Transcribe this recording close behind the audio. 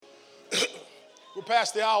We're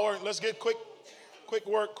past the hour. Let's get quick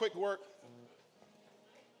work.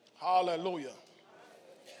 Hallelujah.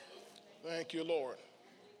 Thank you, Lord.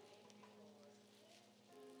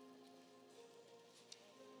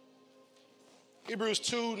 Hebrews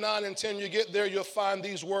 2, 9 and 10, you get there, you'll find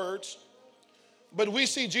these words. But we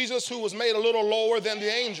see Jesus who was made a little lower than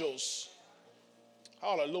the angels.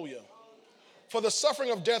 Hallelujah. For the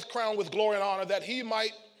suffering of death crowned with glory and honor, that he, by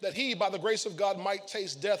the grace of God, might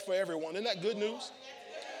taste death for everyone. Isn't that good news?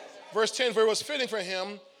 Verse 10, for it was fitting for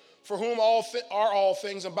him, for whom are all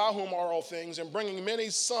things, and by whom are all things, and bringing many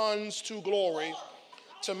sons to glory,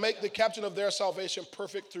 to make the captain of their salvation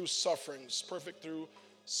perfect through sufferings.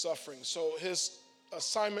 So his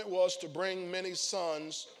assignment was to bring many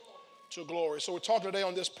sons to glory. So we're talking today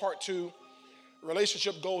on this part 2,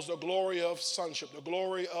 relationship goals, the glory of sonship, the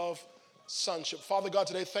glory of sonship. Father God,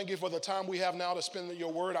 today, thank you for the time we have now to spend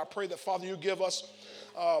your word. I pray that, Father, you give us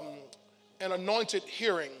an anointed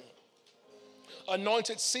hearing,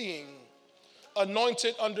 anointed seeing,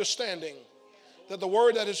 anointed understanding, that the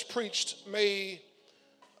word that is preached may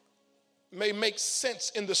make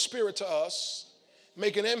sense in the spirit to us,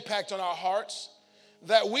 make an impact on our hearts,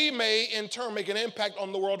 that we may in turn make an impact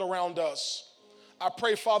on the world around us. I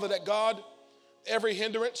pray, Father, that God, every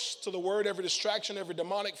hindrance to the word, every distraction, every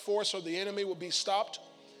demonic force of the enemy will be stopped,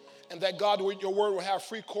 and that God, your word will have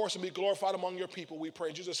free course and be glorified among your people. We pray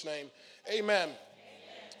in Jesus' name. Amen.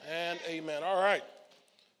 And amen. All right.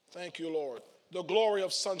 Thank you, Lord. The glory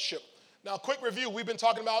of sonship. Now, quick review. We've been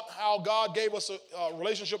talking about how God gave us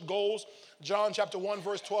relationship goals. John chapter 1,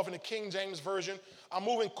 verse 12 in the King James Version. I'm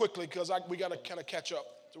moving quickly because we got to kind of catch up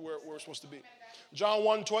to where we're supposed to be. John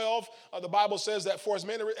 1:12, the Bible says that for as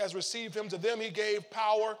many as received him, to them he gave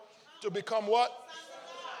power to become what?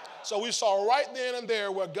 So we saw right then and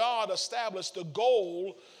there where God established the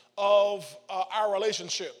goal of our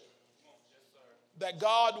relationship. That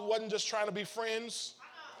God wasn't just trying to be friends.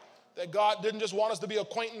 That God didn't just want us to be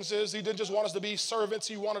acquaintances. He didn't just want us to be servants.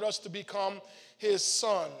 He wanted us to become his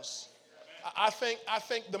sons. I think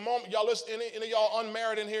the moment, y'all listen, any of y'all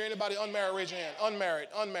unmarried in here? Anybody unmarried, raise your hand.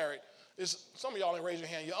 Unmarried. Some of y'all ain't raise your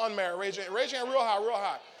hand. You're unmarried, raise your hand real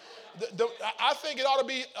high. I think it ought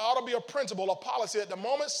to be a principle, a policy that the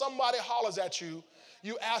moment somebody hollers at you,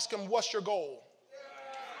 you ask them, what's your goal?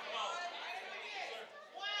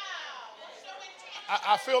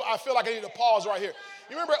 I feel like I need to pause right here.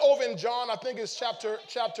 You remember over in John, I think it's chapter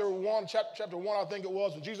 1, I think it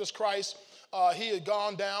was, with Jesus Christ, he had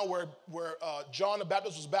gone down where John the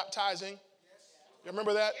Baptist was baptizing. You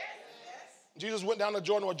remember that? Jesus went down to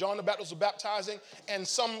Jordan where John the Baptist was baptizing, and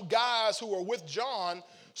some guys who were with John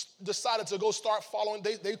decided to go start following.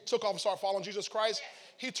 They took off and started following Jesus Christ.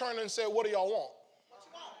 He turned and said, what do y'all want?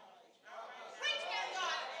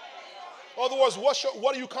 In other words,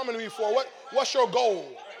 what are you coming to me for? What's your goal?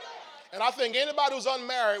 And I think anybody who's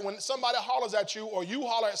unmarried, when somebody hollers at you or you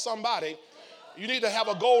holler at somebody, you need to have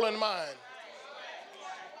a goal in mind.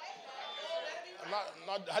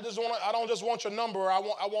 I don't just want your number. I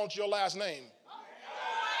want your last name.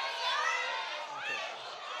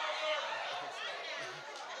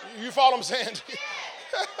 Okay. You follow what I'm saying?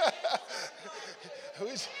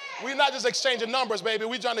 We're not just exchanging numbers, baby.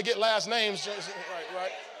 We're trying to get last names.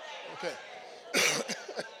 Right. Okay.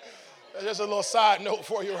 That's just a little side note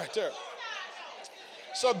for you right there.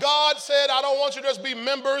 So God said, I don't want you to just be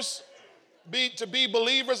members, to be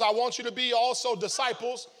believers. I want you to be also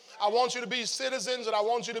disciples. I want you to be citizens, and I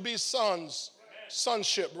want you to be sons.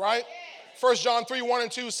 Sonship, right? 1 John 3, 1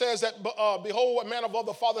 and 2 says that, behold, what manner of love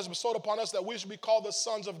the Father has bestowed upon us, that we should be called the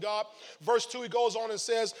sons of God. Verse 2, he goes on and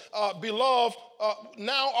says, beloved,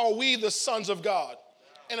 now are we the sons of God.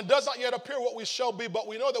 And it does not yet appear what we shall be, but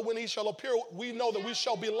we know that when he shall appear, we know that we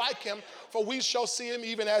shall be like him, for we shall see him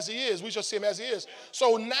even as he is. We shall see him as he is.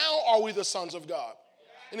 So now are we the sons of God.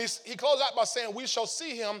 And he closed out by saying, we shall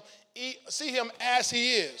see him as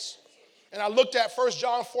he is. And I looked at 1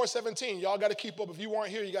 John 4:17. Y'all got to keep up. If you weren't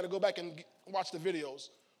here, you got to go back and watch the videos,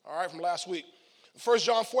 all right, from last week. 1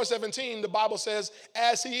 John 4:17, the Bible says,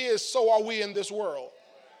 as he is, so are we in this world.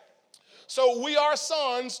 So we are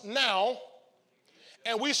sons now,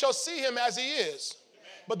 and we shall see him as he is.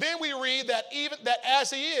 But then we read that even that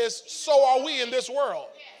as he is, so are we in this world.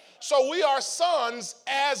 So we are sons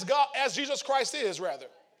as Jesus Christ is, rather.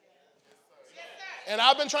 And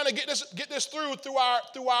I've been trying to get this through our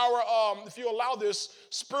if you allow this,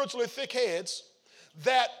 spiritually thick heads,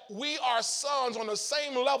 that we are sons on the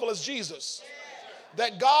same level as Jesus.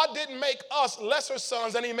 That God didn't make us lesser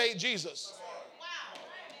sons than he made Jesus.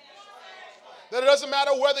 That it doesn't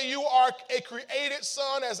matter whether you are a created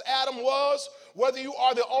son as Adam was, whether you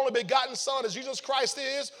are the only begotten son as Jesus Christ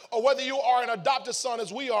is, or whether you are an adopted son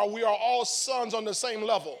as we are all sons on the same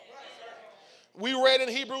level. We read in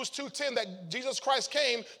Hebrews 2:10 that Jesus Christ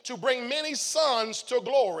came to bring many sons to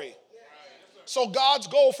glory. So God's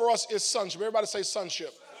goal for us is sonship. Everybody say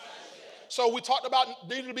sonship. So we talked about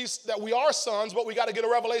that we are sons, but we got to get a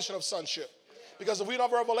revelation of sonship. Because if we don't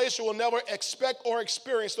have a revelation, we'll never expect or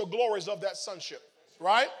experience the glories of that sonship,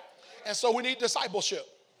 right? And so we need discipleship.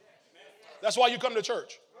 That's why you come to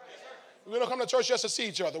church. We don't come to church just to see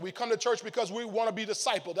each other. We come to church because we want to be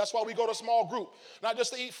discipled. That's why we go to a small group, not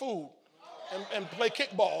just to eat food and play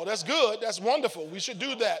kickball. That's good. That's wonderful. We should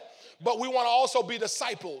do that. But we want to also be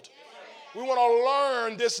discipled. We want to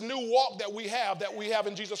learn this new walk that we have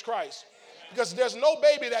in Jesus Christ. Because there's no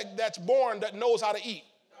baby that's born that knows how to eat.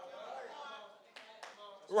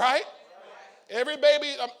 Right? Every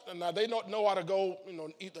baby, now they don't know how to go,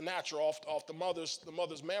 eat the natural off the mother's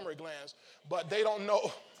mammary glands, but they don't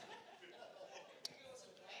know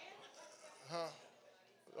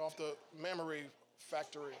off the mammary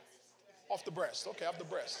factory, off the breast. Okay, off the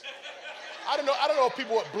breast. I don't know if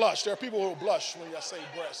people would blush. There are people who blush when I say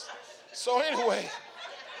breast. So anyway,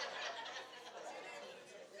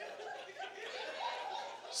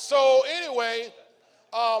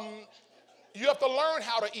 you have to learn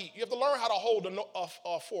how to eat. You have to learn how to hold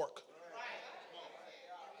a fork.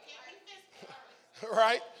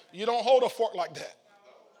 Right? You don't hold a fork like that.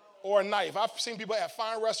 Or a knife. I've seen people at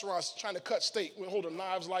fine restaurants trying to cut steak with holding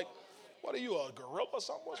knives like, what are you, a gorilla or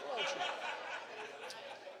something? What's wrong with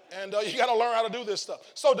you? And you got to learn how to do this stuff.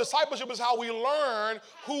 So discipleship is how we learn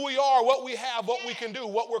who we are, what we have, what we can do,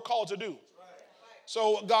 what we're called to do.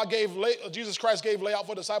 So Jesus Christ gave layout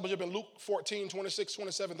for discipleship in Luke 14, 26,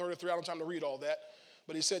 27, 33. I don't have time to read all that.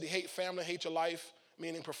 But he said, hate family, hate your life,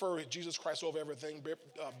 meaning prefer Jesus Christ over everything,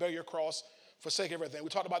 bear your cross, forsake everything. We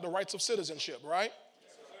talked about the rights of citizenship, right?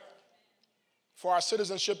 For our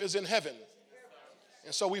citizenship is in heaven.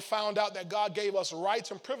 And so we found out that God gave us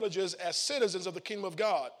rights and privileges as citizens of the kingdom of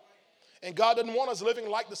God. And God didn't want us living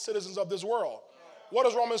like the citizens of this world. What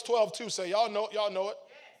does Romans 12:2 say? Y'all know it.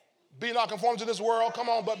 Be not conformed to this world. Come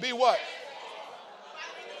on, but be what?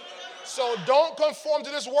 So don't conform to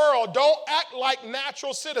this world. Don't act like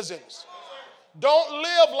natural citizens. Don't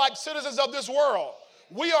live like citizens of this world.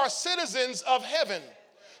 We are citizens of heaven.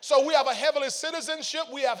 So we have a heavenly citizenship.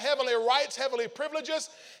 We have heavenly rights, heavenly privileges,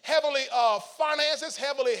 heavenly finances,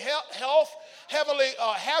 heavenly health, heavenly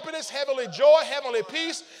happiness, heavenly joy, heavenly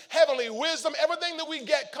peace, heavenly wisdom. Everything that we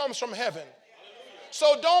get comes from heaven.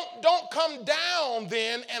 So don't come down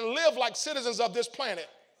then and live like citizens of this planet.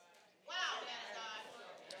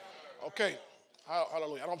 Okay,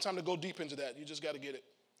 hallelujah. I don't have time to go deep into that. You just got to get it.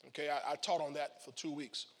 Okay, I taught on that for 2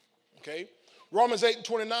 weeks. Okay, Romans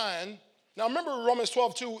 8:29. Now remember Romans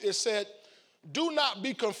 12:2, it said, do not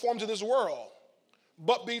be conformed to this world,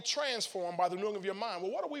 but be transformed by the renewing of your mind.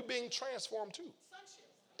 Well, what are we being transformed to?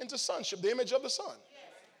 Sonship. Into sonship, the image of the Son. Yes.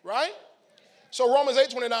 Right? So Romans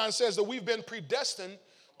 8:29 says that we've been predestined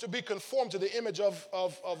to be conformed to the image of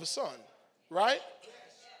the Son. Right? Yes.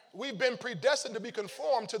 We've been predestined to be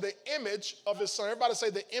conformed to the image of His Son. Everybody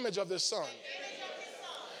say the image of this Son.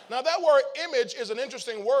 Now that word image is an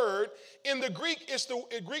interesting word. In the Greek, it's the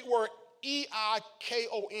Greek word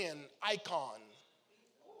E-I-K-O-N, icon.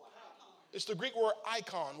 It's the Greek word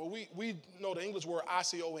icon. Well, we know the English word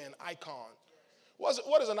I-C-O-N, icon.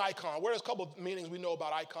 What is an icon? Well, there's a couple of meanings we know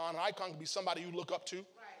about icon. An icon can be somebody you look up to.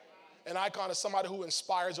 An icon is somebody who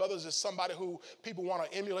inspires others. It's somebody who people want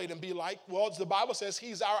to emulate and be like. Well, the Bible says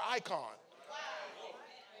he's our icon.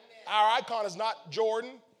 Our icon is not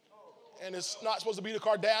Jordan, and it's not supposed to be the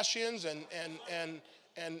Kardashians and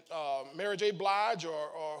Mary J. Blige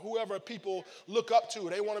or whoever people look up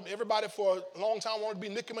to. Everybody for a long time wanted to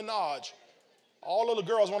be Nicki Minaj. All of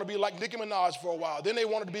the girls want to be like Nicki Minaj for a while. Then they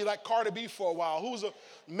wanted to be like Cardi B for a while. Who's a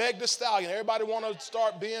Meg Thee Stallion? Everybody want to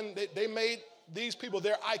start being, they made these people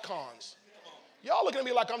their icons. Y'all looking at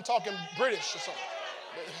me like I'm talking British or something.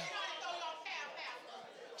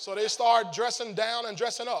 So they start dressing down and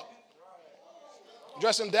dressing up.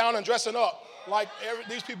 Dressing down and dressing up. Like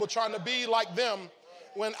these people trying to be like them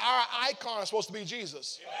when our icon is supposed to be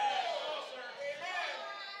Jesus.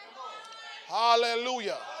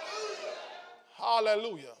 Hallelujah.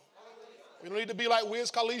 Hallelujah. We don't need to be like Wiz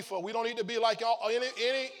Khalifa. We don't need to be like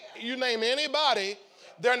you name anybody.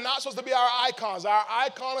 They're not supposed to be our icons. Our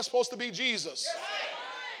icon is supposed to be Jesus.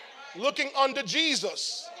 Looking unto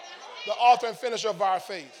Jesus, the author and finisher of our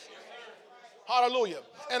faith. Hallelujah.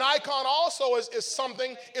 An icon also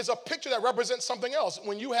is a picture that represents something else.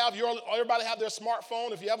 When you have everybody have their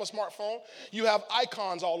smartphone. If you have a smartphone, you have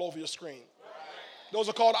icons all over your screen. Those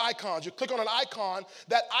are called icons. You click on an icon.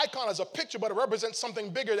 That icon is a picture, but it represents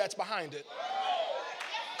something bigger that's behind it.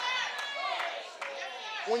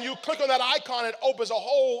 When you click on that icon, it opens a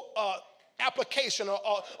whole application, a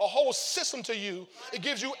whole system to you. It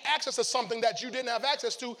gives you access to something that you didn't have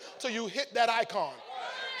access to till you hit that icon.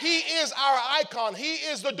 He is our icon. He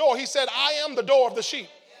is the door. He said, I am the door of the sheep.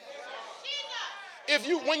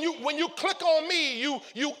 When you click on me, you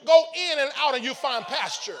go in and out and you find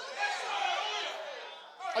pasture.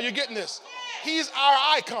 Are you getting this? He's our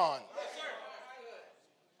icon.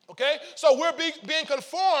 Okay? So we're being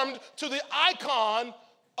conformed to the icon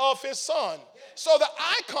of his son. So the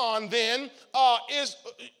icon then is,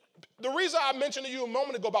 the reason I mentioned to you a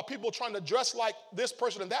moment ago about people trying to dress like this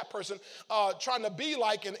person and that person, trying to be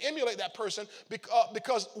like and emulate that person,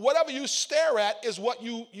 because whatever you stare at is what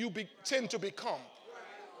you tend to become.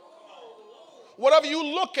 Whatever you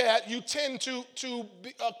look at, you tend to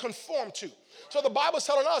conform to. So the Bible's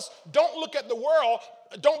telling us, don't look at the world,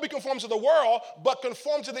 don't be conformed to the world, but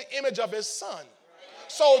conform to the image of his son.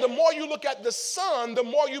 So the more you look at the son, the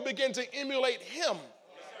more you begin to emulate him.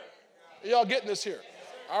 Y'all getting this here?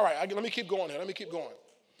 All right, let me keep going here. Let me keep going.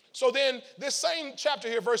 So then this same chapter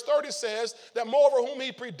here, verse 30 says that moreover whom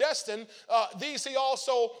he predestined, these he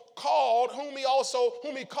also called, whom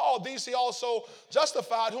he called, these he also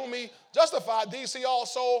justified, whom he justified, these he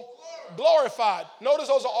also glorified. Notice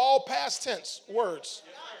those are all past tense words.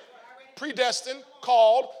 Predestined,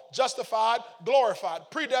 called, justified, glorified.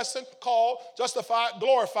 Predestined, called, justified,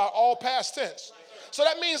 glorified, all past tense. So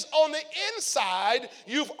that means on the inside,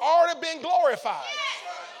 you've already been glorified.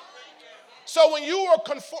 So when you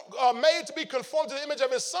were made to be conformed to the image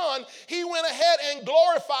of his son, he went ahead and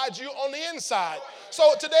glorified you on the inside.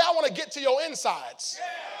 So today I want to get to your insides.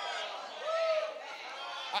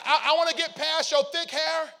 I want to get past your thick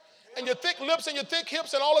hair and your thick lips and your thick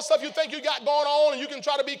hips and all the stuff you think you got going on, and you can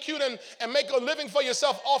try to be cute and make a living for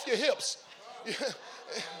yourself off your hips.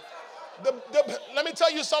 Let me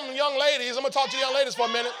tell you something, young ladies. I'm going to talk to young ladies for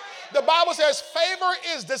a minute. The Bible says favor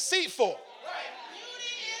is deceitful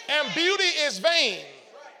and beauty is vain.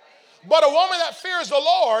 But a woman that fears the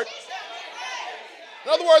Lord,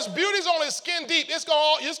 in other words, beauty's only skin deep. It's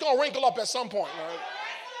going to wrinkle up at some point. Right?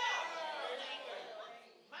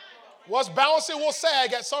 What's bouncy will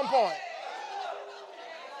sag at some point.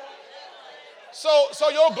 So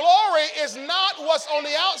your glory is not what's on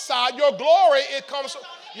the outside. Your glory, it comes from,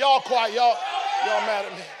 y'all quiet, y'all mad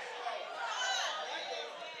at me.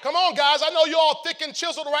 Come on, guys. I know you're all thick and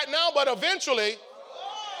chiseled right now, but eventually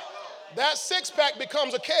that six-pack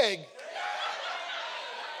becomes a keg.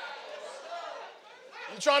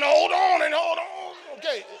 You're trying to hold on and hold on.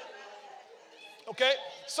 Okay.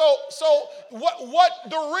 So what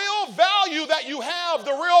the real value that you have,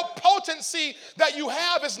 the real potency that you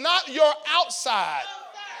have is not your outside.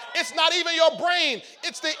 It's not even your brain.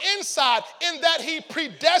 It's the inside, in that he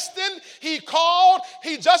predestined, he called,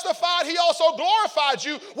 he justified, he also glorified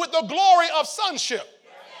you with the glory of sonship.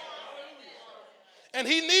 And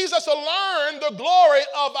he needs us to learn the glory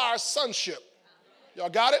of our sonship. Y'all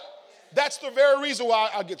got it? That's the very reason why.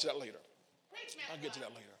 I'll get to that later.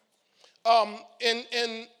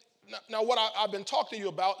 Now what I've been talking to you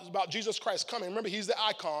about is about Jesus Christ coming. Remember, he's the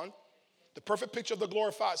icon, the perfect picture of the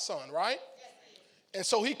glorified son, right? And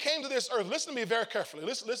so he came to this earth. Listen to me very carefully.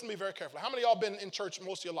 Listen to me very carefully. How many of y'all been in church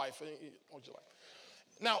most of your life?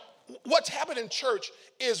 Now, what's happened in church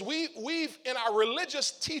is we've in our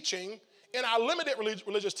religious teaching, in our limited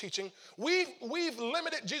religious teaching, we've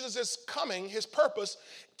limited Jesus' coming, his purpose,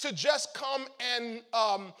 to just come and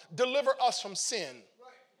deliver us from sin.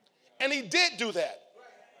 And he did do that.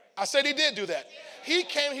 I said he did do that. He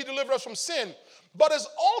came, he delivered us from sin. But his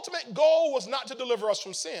ultimate goal was not to deliver us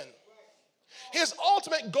from sin. His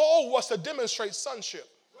ultimate goal was to demonstrate sonship.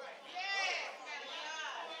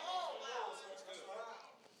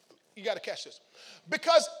 You got to catch this.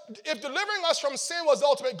 Because if delivering us from sin was the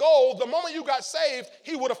ultimate goal, the moment you got saved,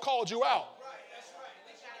 he would have called you out.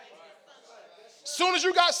 As soon as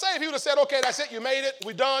you got saved, he would have said, okay, that's it, you made it,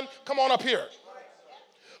 we're done, come on up here.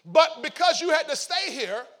 But because you had to stay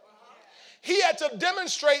here, he had to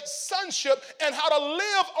demonstrate sonship and how to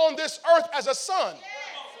live on this earth as a son.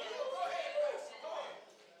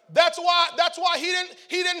 That's why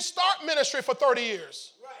he didn't start ministry for 30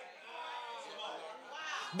 years.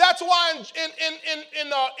 That's why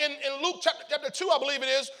in Luke chapter 2, I believe it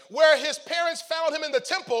is, where his parents found him in the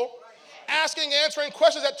temple, answering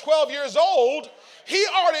questions at 12 years old, He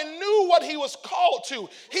already knew what he was called to.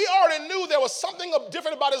 He already knew there was something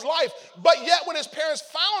different about his life. But yet when his parents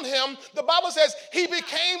found him, the Bible says he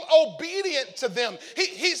became obedient to them.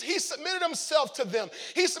 He submitted himself to them.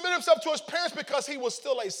 He submitted himself to his parents because he was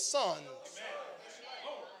still a son.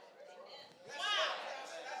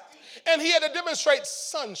 And he had to demonstrate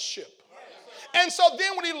sonship. And so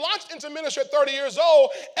then when he launched into ministry at 30 years old,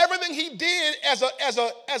 everything he did as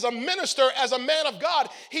a minister, as a man of God,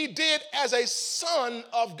 he did as a son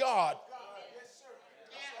of God.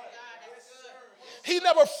 He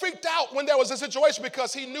never freaked out when there was a situation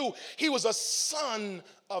because he knew he was a son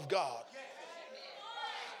of God.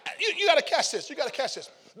 You got to catch this. You got to catch this.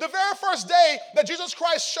 The very first day that Jesus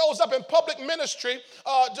Christ shows up in public ministry,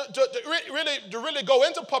 to really go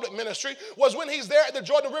into public ministry, was when he's there at the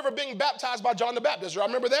Jordan River being baptized by John the Baptist. Y'all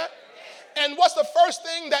remember that? And what's the first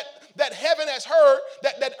thing that heaven has heard,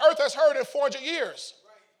 that earth has heard in 400 years?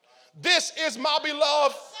 This is my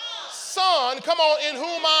beloved son, come on, in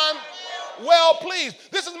whom I'm well pleased.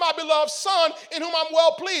 This is my beloved son in whom I'm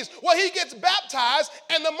well pleased. Well, he gets baptized,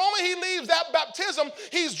 and the moment he leaves that baptism,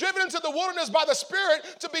 he's driven into the wilderness by the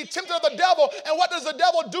Spirit to be tempted of the devil. And what does the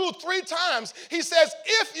devil do 3 times? He says,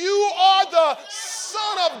 if you are the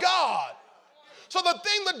Son of God. So the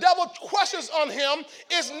thing the devil questions on him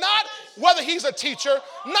is not whether he's a teacher,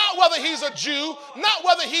 not whether he's a Jew, not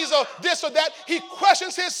whether he's a this or that. He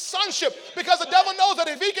questions his sonship because the devil knows that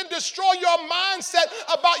if he can destroy your mindset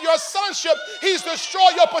about your sonship, he's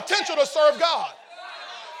destroyed your potential to serve God.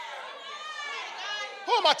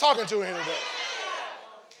 Who am I talking to here today?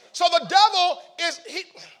 So the devil is,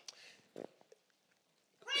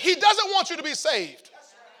 he doesn't want you to be saved.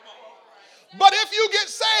 But if you get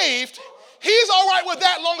saved, he's all right with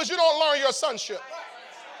that long as you don't learn your sonship.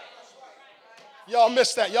 Y'all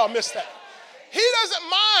missed that. Y'all missed that. He doesn't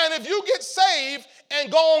mind if you get saved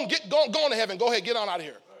and go on to heaven. Go ahead, get on out of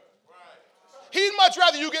here. He'd much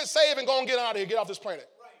rather you get saved and go and get out of here, get off this planet.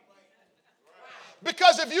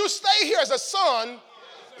 Because if you stay here as a son,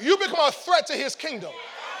 you become a threat to his kingdom.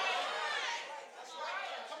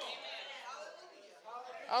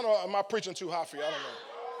 I don't know, am I preaching too high for you? I don't know.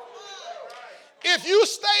 If you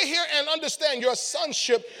stay here and understand your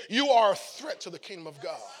sonship, you are a threat to the kingdom of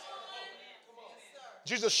God.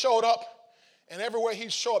 Jesus showed up, and everywhere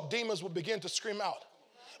he'd show up, demons would begin to scream out,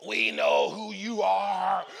 we know who you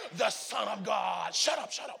are, the Son of God. Shut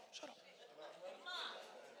up, shut up, shut up.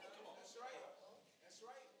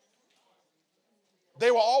 They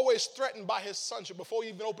were always threatened by his sonship. Before he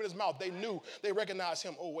even opened his mouth, they recognized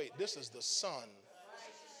him. Oh, wait, this is the Son.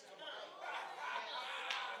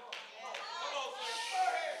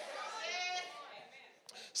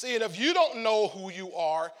 See, and if you don't know who you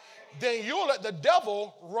are, then you'll let the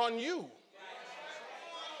devil run you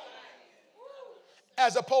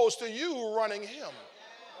as opposed to you running him.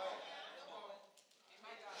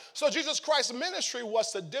 So Jesus Christ's ministry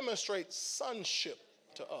was to demonstrate sonship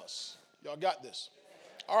to us. Y'all got this?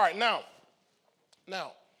 All right, now,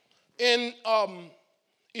 in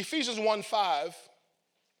Ephesians 1:5,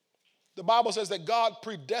 the Bible says that God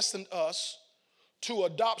predestined us to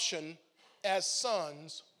adoption as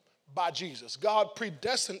sons by Jesus. God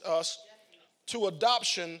predestined us to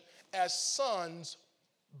adoption as sons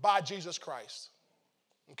by Jesus Christ.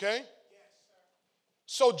 Okay?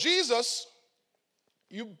 So Jesus,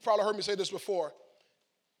 you probably heard me say this before,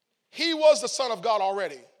 he was the Son of God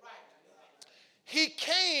already. He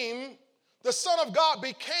came, the Son of God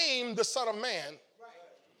became the Son of Man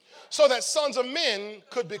so that sons of men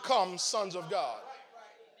could become sons of God.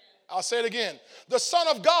 I'll say it again. The Son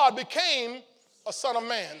of God became a son of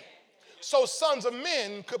man so sons of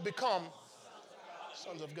men could become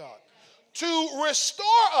sons of God. To restore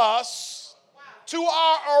us to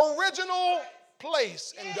our original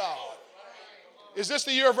place in God. Is this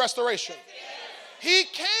the year of restoration? He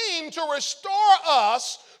came to restore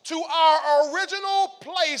us to our original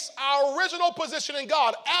place, our original position in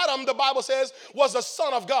God. Adam, the Bible says, was a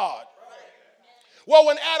son of God. Well,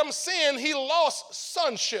 when Adam sinned, he lost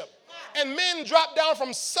sonship. And men dropped down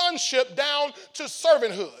from sonship down to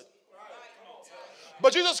servanthood.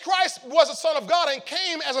 But Jesus Christ was a son of God and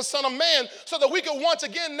came as a son of man so that we could once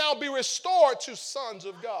again now be restored to sons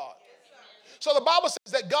of God. So the Bible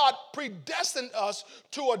says that God predestined us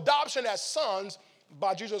to adoption as sons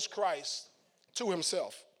by Jesus Christ to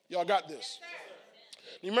himself. Y'all got this?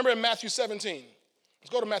 You remember in Matthew 17? Let's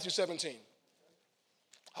go to Matthew 17.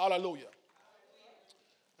 Hallelujah.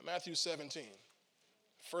 Matthew 17.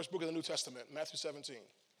 First book of the New Testament, Matthew 17.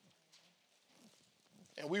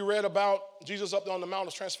 And we read about Jesus up there on the Mount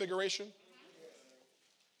of Transfiguration.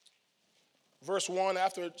 Verse 1,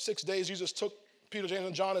 after 6 days, Jesus took Peter, James,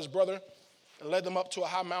 and John, his brother, and led them up to a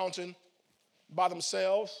high mountain by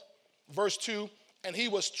themselves. Verse 2, and he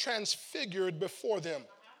was transfigured before them.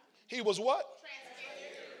 He was what?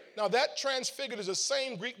 Transfigured. Now that transfigured is the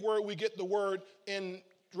same Greek word we get the word in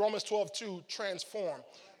Romans 12:2, transform.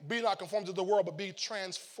 Be not conformed to the world, but be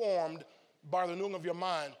transformed by the renewing of your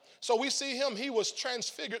mind. So we see him, he was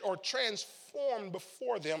transfigured or transformed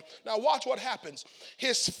before them. Now watch what happens.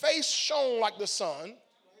 His face shone like the sun.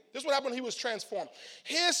 This is what happened when he was transformed.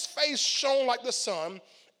 His face shone like the sun,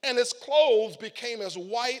 and his clothes became as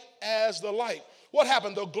white as the light. What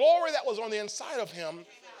happened? The glory that was on the inside of him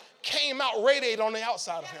came out, radiated on the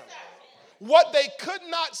outside of him. What they could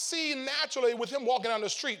not see naturally with him walking down the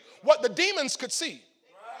street, what the demons could see.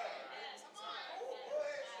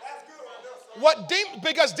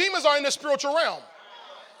 Because demons are in the spiritual realm.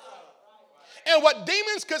 And what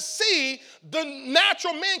demons could see, the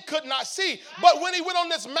natural men could not see. But when he went on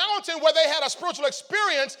this mountain where they had a spiritual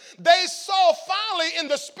experience, they saw finally in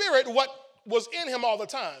the spirit what was in him all the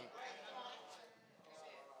time.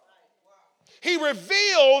 He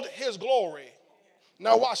revealed his glory.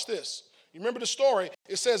 Now watch this. You remember the story?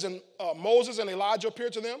 It says in Moses and Elijah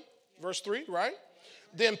appeared to them. Verse 3, right?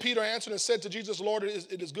 Then Peter answered and said to Jesus, Lord,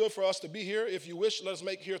 it is good for us to be here. If you wish, let us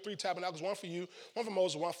make here 3 tabernacles, one for you, one for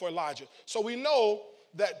Moses, one for Elijah. So we know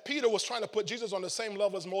that Peter was trying to put Jesus on the same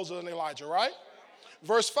level as Moses and Elijah, right?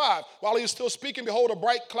 Verse 5, while he was still speaking, behold, a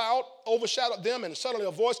bright cloud overshadowed them, and suddenly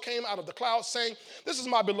a voice came out of the cloud saying, this is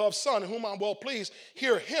my beloved son, in whom I'm well pleased.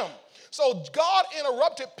 Hear him. So God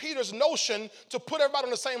interrupted Peter's notion to put everybody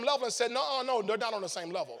on the same level and said, no, they're not on the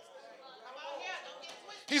same level.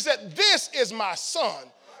 He said, this is my son.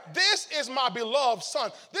 This is my beloved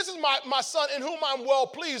son. This is my son in whom I'm well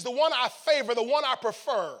pleased, the one I favor, the one I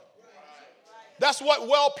prefer. That's what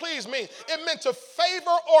well pleased means. It meant to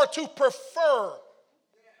favor or to prefer.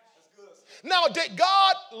 Now, did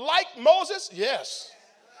God like Moses? Yes.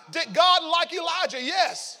 Did God like Elijah?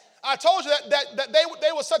 Yes. I told you that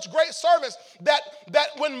they were such great servants that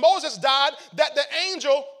when Moses died, that the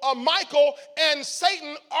angel Michael and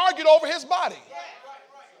Satan argued over his body.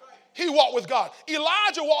 He walked with God.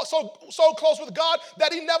 Elijah walked so close with God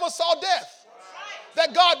that he never saw death.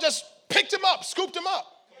 That God just picked him up, scooped him up.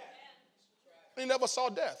 He never saw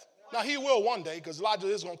death. Now, he will one day, because Elijah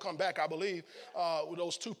is going to come back, I believe. With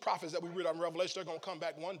those 2 prophets that we read on Revelation, they're going to come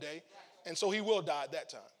back one day. And so he will die at that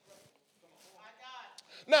time.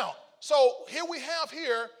 Now, so here we have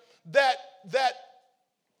that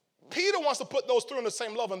Peter wants to put those 3 on the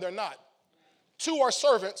same level, and they're not. 2 are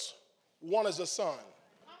servants, 1 is a son.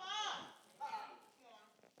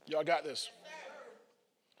 Y'all got this?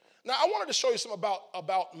 Now, I wanted to show you something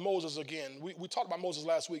about Moses again. We talked about Moses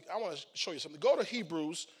last week. I want to show you something. Go to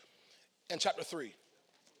Hebrews and chapter 3.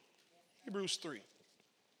 Hebrews 3.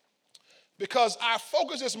 Because our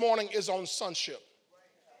focus this morning is on sonship.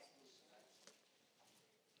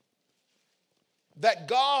 That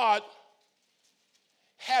God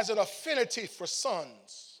has an affinity for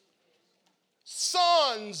sons.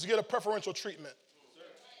 Sons get a preferential treatment.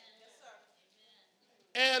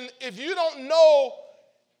 And if you don't know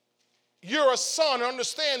you're a son or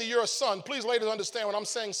understand that you're a son, please, ladies, understand when I'm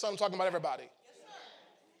saying son, I'm talking about everybody.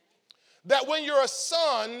 That when you're a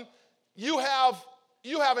son, you have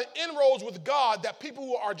an inroads with God that people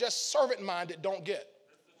who are just servant-minded don't get.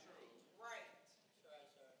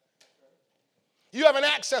 You have an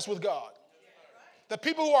access with God that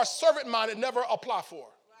people who are servant-minded never apply for.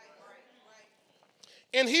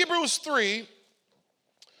 In Hebrews 3,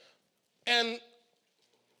 and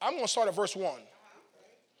I'm going to start at verse 1.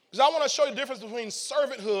 Because I want to show you the difference between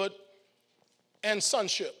servanthood and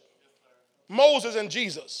sonship. Moses and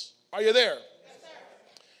Jesus. Are you there? Yes, sir.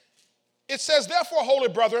 It says, therefore, holy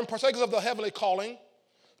brethren, partakers of the heavenly calling,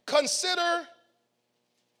 consider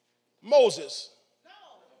Moses.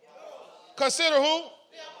 Consider who?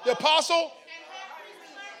 The apostle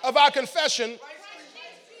of our confession.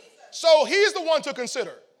 So he's the one to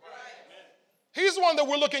consider. He's the one that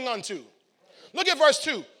we're looking unto. Look at verse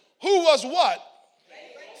 2. Who was what?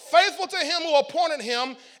 Faithful to him who appointed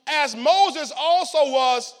him, as Moses also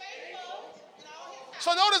was.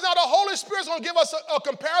 So notice now the Holy Spirit's going to give us a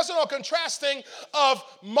comparison or contrasting of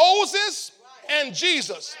Moses and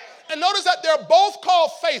Jesus. And notice that they're both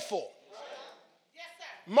called faithful.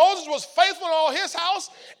 Moses was faithful in all his house,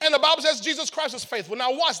 and the Bible says Jesus Christ was faithful.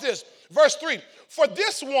 Now watch this. Verse 3. For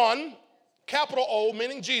this one, capital O,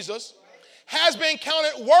 meaning Jesus, has been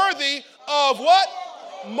counted worthy of what?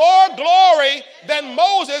 More glory than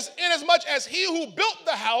Moses, inasmuch as he who built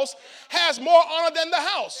the house has more honor than the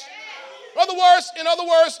house. In other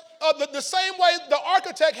words, the same way the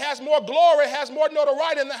architect has more glory, has more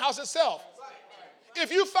notoriety than the house itself.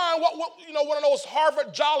 If you find one of those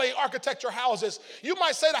Harvard Jolly architecture houses, you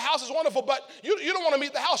might say the house is wonderful, but you don't want to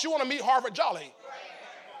meet the house. You want to meet Harvard Jolly.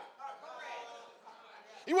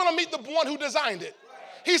 You want to meet the one who designed it.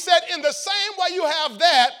 He said, in the same way you have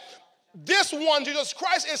that, this one, Jesus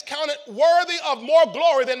Christ, is counted worthy of more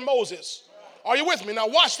glory than Moses. Are you with me? Now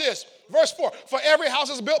watch this. Verse 4. For every house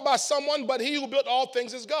is built by someone, but he who built all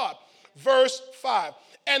things is God. Verse 5.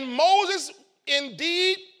 And Moses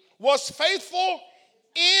indeed was faithful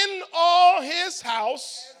in all his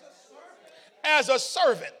house as a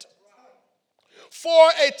servant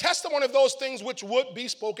for a testimony of those things which would be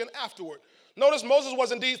spoken afterward. Notice Moses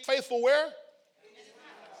was indeed faithful where?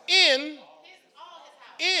 In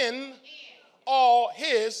all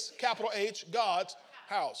his, capital H, God's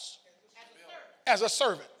house. As a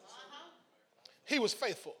servant. He was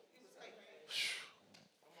faithful.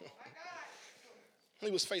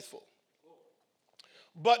 He was faithful.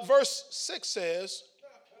 But verse 6 says,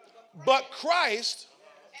 but Christ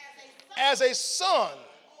as a son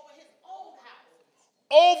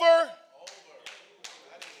over,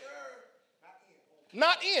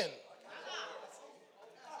 not in.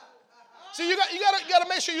 See, you got to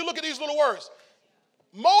make sure you look at these little words.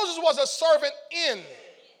 Moses was a servant in.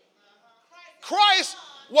 Christ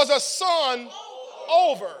was a son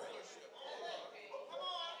over.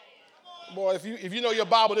 Boy, if you know your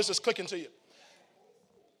Bible, this is clicking to you.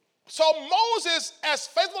 So Moses, as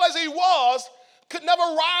faithful as he was, could never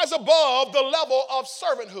rise above the level of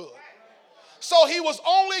servanthood. So he was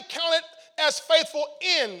only counted as faithful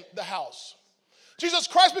in the house. Jesus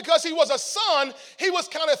Christ, because he was a son, he was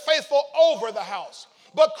counted faithful over the house.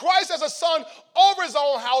 But Christ as a son over his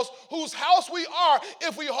own house, whose house we are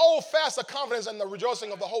if we hold fast the confidence and the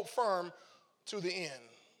rejoicing of the hope firm to the end.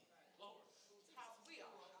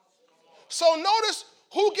 So notice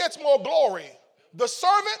who gets more glory, the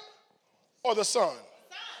servant or the son?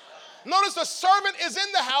 Notice the servant is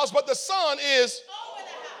in the house, but the son is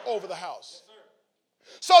over the house.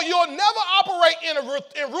 So you'll never operate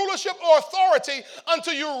in rulership or authority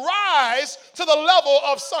until you rise to the level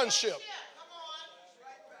of sonship.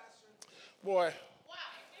 Boy,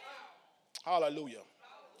 hallelujah.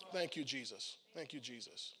 Thank you, Jesus. Thank you,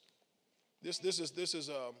 Jesus. This is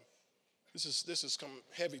some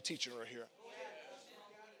heavy teaching right here.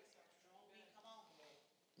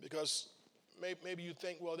 Because maybe you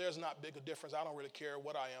think, well, there's not big a difference. I don't really care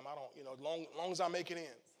what I am. I don't, long as I make it in.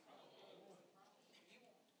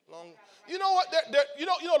 You know what?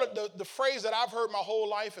 The phrase that I've heard my whole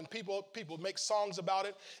life, and people make songs about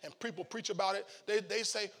it, and people preach about it. They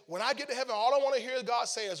say, when I get to heaven, all I want to hear God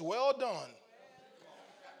say is, well done,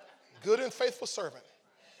 good and faithful servant.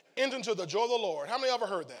 Enter into the joy of the Lord. How many ever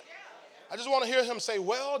heard that? I just want to hear him say,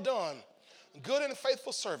 well done, good and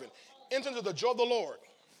faithful servant. Enter into the joy of the Lord.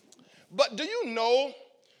 But do you know,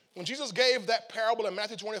 when Jesus gave that parable in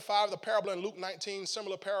Matthew 25, the parable in Luke 19,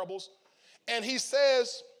 similar parables, and he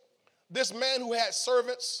says, this man who had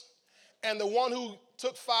servants, and the one who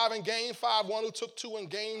took 5 and gained 5, one who took 2 and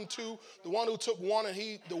gained 2, the one who took 1 and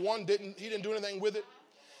he didn't do anything with it.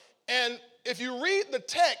 And if you read the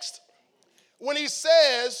text, when he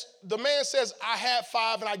says, the man says, I had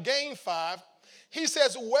 5 and I gained 5, he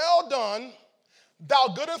says, well done, thou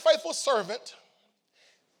good and faithful servant.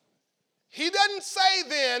 He doesn't say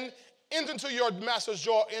then, enter into your master's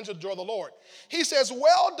joy, enter the joy of the Lord. He says,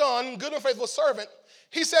 well done, good and faithful servant.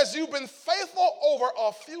 He says, you've been faithful over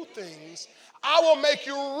a few things. I will make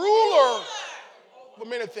you ruler for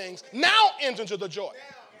many things. Now enter into the joy.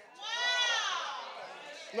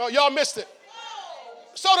 No, y'all missed it.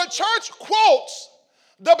 So the church quotes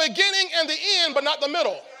the beginning and the end, but not the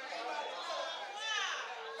middle.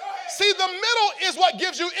 See, the middle is what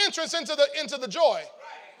gives you entrance into the joy.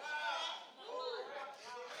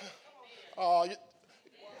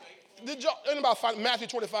 Did y'all, anybody find Matthew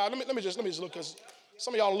 25? Let me just look, because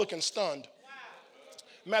some of y'all are looking stunned.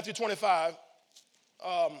 Matthew 25.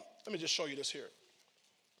 Let me just show you this here.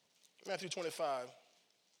 Matthew 25.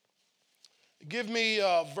 Give me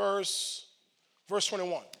verse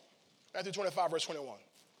 21. Matthew 25, verse 21.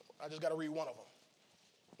 I just got to read one of them.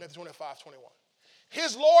 Matthew 25, 21.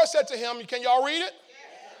 His Lord said to him, can y'all read it?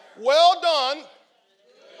 Yes. Well done.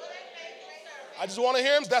 I just want to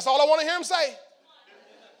hear him. That's all I want to hear him say.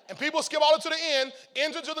 And people skip all the way to the end,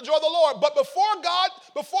 enter into the joy of the Lord. But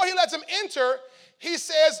before he lets him enter, he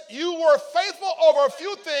says, you were faithful over a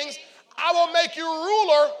few things. I will make you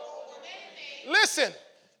ruler. Listen,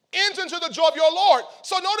 enter into the joy of your Lord.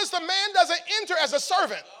 So notice the man doesn't enter as a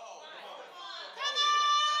servant.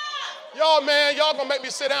 Y'all going to make me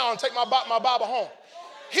sit down and take my Bible home.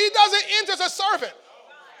 He doesn't enter as a servant.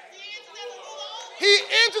 He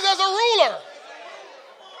enters as a ruler.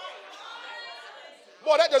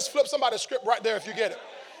 Boy, that just flipped somebody's script right there if you get it.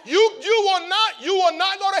 You will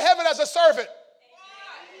not go to heaven as a servant.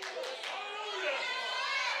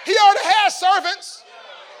 He already has servants.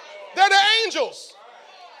 They're the angels.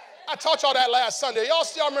 I taught y'all that last Sunday.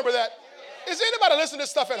 Y'all remember that? Is anybody listening to this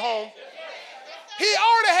stuff at home? He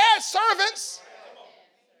already had servants.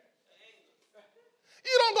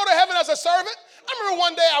 You don't go to heaven as a servant. I remember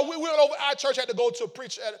one day we went over, our church had to go to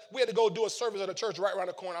preach, we had to go do a service at a church right around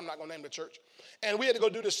the corner. I'm not going to name the church. And we had to go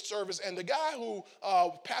do this service. And the guy who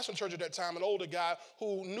pastored the church at that time, an older guy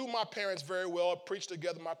who knew my parents very well, preached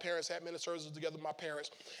together. My parents had many services together with my parents.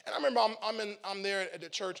 And I remember I'm there at the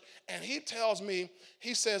church, and he tells me,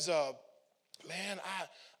 he says, man, I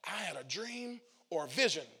had a dream or a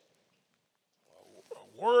vision, a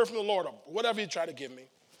word from the Lord, or whatever he tried to give me.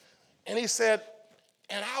 And he said,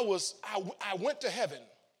 and I went to heaven.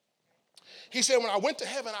 He said, when I went to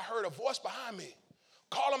heaven, I heard a voice behind me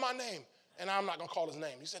calling my name. And I'm not going to call his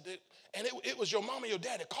name. He said, and it was your mom and your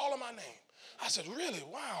daddy calling my name. I said, really?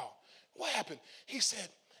 Wow. What happened? He said,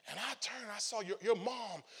 and I turned, I saw your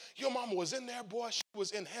mom. Your mama was in there, boy. She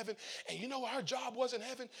was in heaven. And you know what her job was in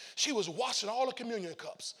heaven? She was washing all the communion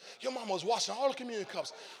cups. Your mama was washing all the communion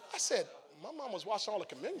cups. I said, my mom was washing all the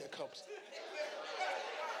communion cups.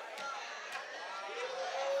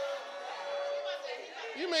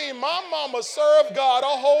 You mean my mama served God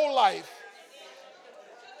her whole life?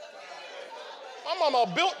 My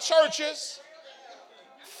mama built churches,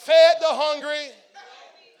 fed the hungry,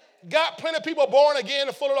 got plenty of people born again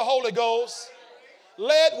and full of the Holy Ghost,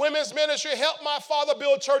 led women's ministry, helped my father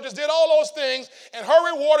build churches, did all those things, and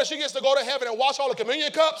her reward is she gets to go to heaven and wash all the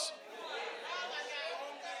communion cups?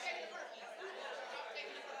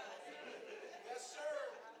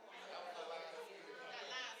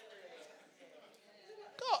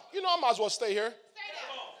 God, you know, I might as well stay here.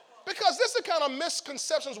 Because this is the kind of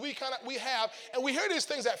misconceptions we have, and we hear these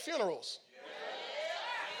things at funerals.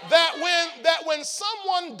 That when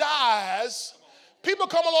someone dies, people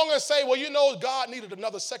come along and say, well, you know, God needed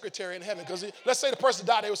another secretary in heaven. Because let's say the person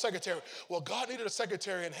died, they were secretary. Well, God needed a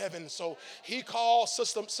secretary in heaven, so he called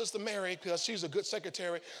Sister Mary because she's a good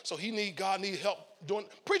secretary. So God needed help doing,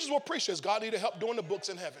 preachers were preachers. God needed help doing the books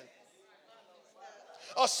in heaven.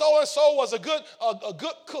 So-and-so was a good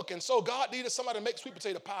cook, and so God needed somebody to make sweet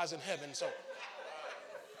potato pies in heaven. So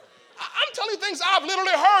I'm telling you things I've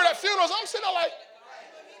literally heard at funerals. I'm sitting there like,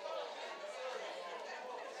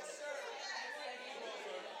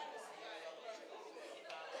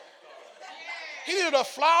 he needed a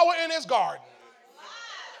flower in his garden.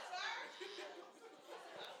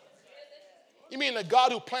 You mean the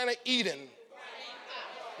God who planted Eden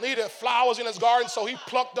needed flowers in his garden, so he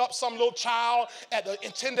plucked up some little child at the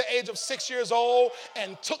tender age of 6 years old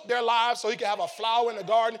and took their lives so he could have a flower in the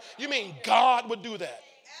garden? You mean God would do that?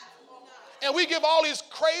 And we give all these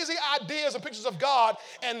crazy ideas and pictures of God,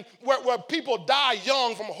 and where people die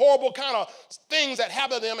young from horrible kind of things that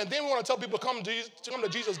happen to them, and then we want to tell people to come to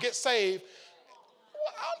Jesus, get saved.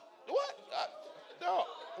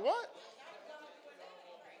 What?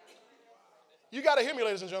 You got to hear me,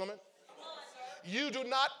 ladies and gentlemen. You do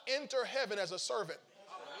not enter heaven as a servant.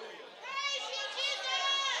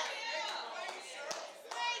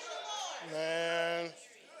 Man,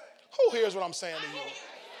 who hears what I'm saying to you?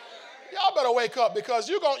 Y'all better wake up, because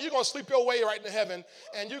you're gonna sleep your way right into heaven,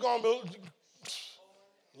 and you're gonna be,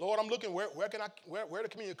 Lord, I'm looking where the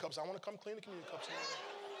communion cups? I want to come clean the communion cups.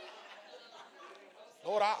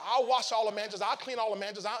 Lord, I'll wash all the mansions. I'll clean all the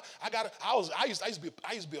mansions. I used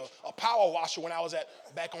to be a power washer when I was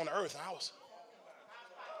back on the earth. And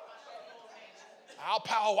I'll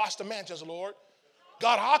power wash the mansions, Lord.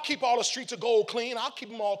 God, I'll keep all the streets of gold clean. I'll keep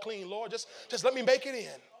them all clean, Lord. Just let me make it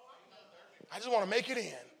in. I just want to make it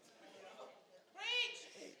in.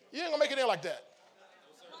 You ain't going to make it in like that.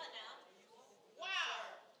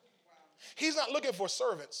 He's not looking for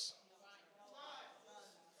servants.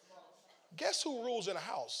 Guess who rules in a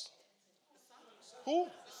house? Who?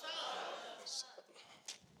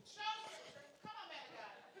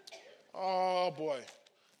 Oh, boy.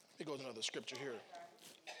 Let me go to another scripture here.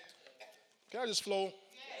 Can I just flow?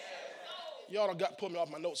 Y'all done put me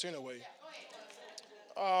off my notes anyway.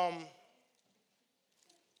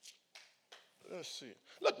 Let's see.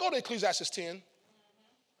 Look, go to Ecclesiastes 10.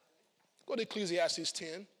 Go to Ecclesiastes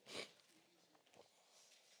 10.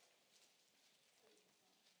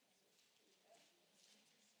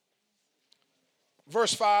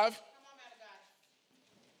 Verse 5.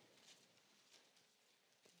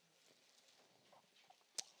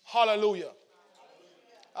 Hallelujah.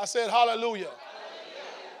 I said hallelujah.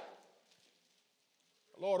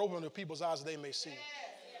 Lord, open the people's eyes that they may see.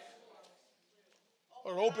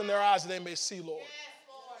 Lord, open their eyes that they may see, Lord.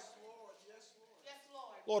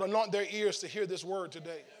 Lord, anoint their ears to hear this word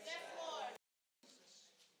today.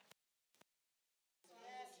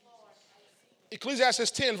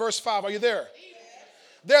 Ecclesiastes 10, verse 5. Are you there?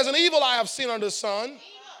 There's an evil I have seen under the sun,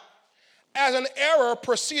 as an error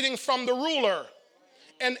proceeding from the ruler.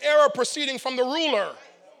 An error proceeding from the ruler.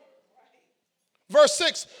 Verse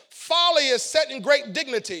 6, folly is set in great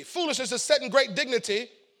dignity. Foolishness is set in great dignity.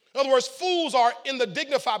 In other words, fools are in the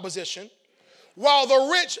dignified position, while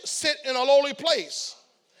the rich sit in a lowly place.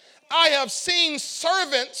 I have seen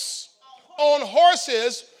servants on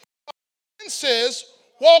horses, princes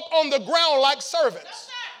walk on the ground like servants.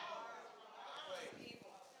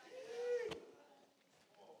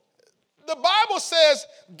 The Bible says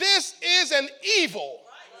this is an evil.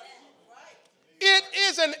 It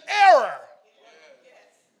is an error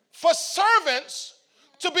for servants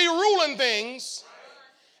to be ruling things,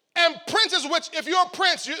 and princes, which if you're a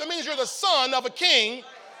prince, it means you're the son of a king,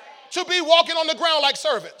 to be walking on the ground like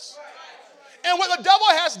servants. And what the devil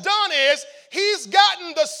has done is he's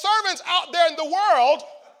gotten the servants out there in the world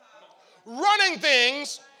running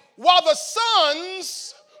things, while the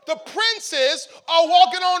sons, the princes, are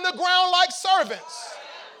walking on the ground like servants.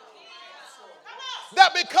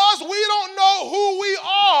 That because we don't know who we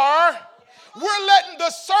are, we're letting the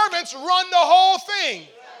servants run the whole thing.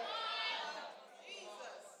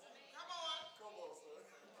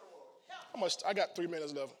 How much? I got 3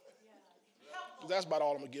 minutes left. That's about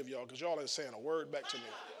all I'm going to give y'all, because y'all ain't saying a word back to me.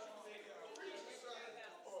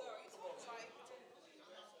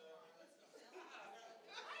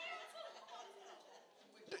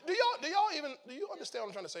 Do you understand what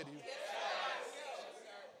I'm trying to say to you?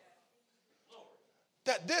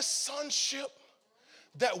 That this sonship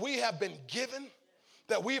that we have been given,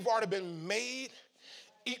 that we've already been made,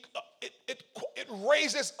 it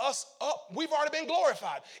raises us up. We've already been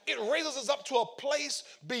glorified. It raises us up to a place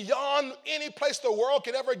beyond any place the world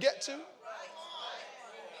could ever get to.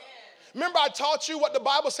 Remember I taught you what the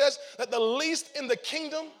Bible says, that the least in the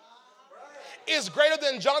kingdom is greater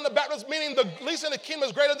than John the Baptist, meaning the least in the kingdom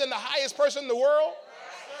is greater than the highest person in the world.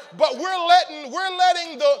 But we're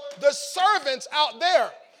letting the servants out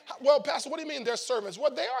there. Well, Pastor, what do you mean they're servants?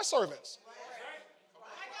 Well, they are servants.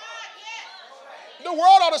 The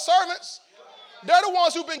world are the servants. They're the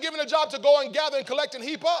ones who've been given a job to go and gather and collect and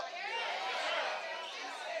heap up.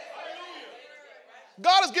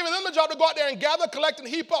 God has given them the job to go out there and gather, collect, and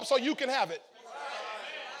heap up so you can have it.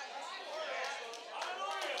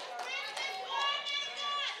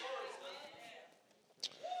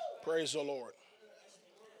 Praise the Lord.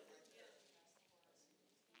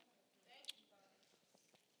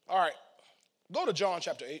 All right, go to John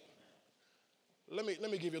chapter 8. Let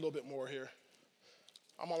me give you a little bit more here.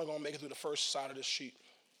 I'm only going to make it through the first side of this sheet.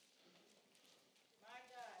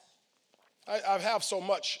 I have so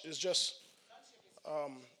much. It's just,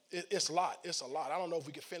 it's a lot. It's a lot. I don't know if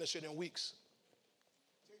we can finish it in weeks.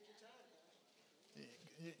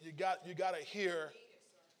 You got to hear.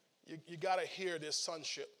 You got to hear this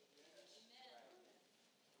sonship.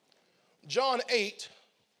 John 8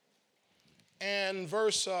 and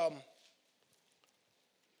verse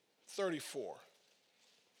 34.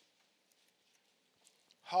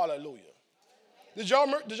 Hallelujah. Did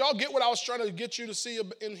y'all get what I was trying to get you to see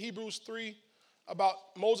in Hebrews 3 about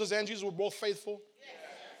Moses and Jesus were both faithful? Yes.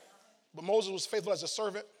 But Moses was faithful as a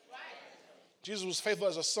servant. Right. Jesus was faithful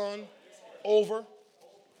as a son over.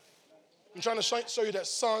 I'm trying to show you that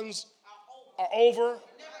sons are over.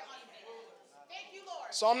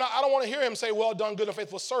 So I don't want to hear him say, well done, good and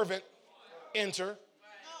faithful servant, enter.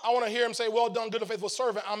 I want to hear him say, well done, good and faithful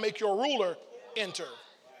servant, I'll make you a ruler, enter.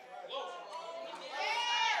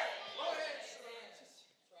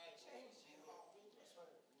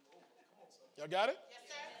 Y'all got it? Yes,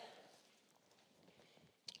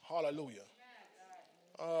 sir. Hallelujah.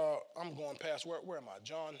 I'm going past, where am I?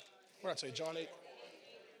 John, where did I say? John 8?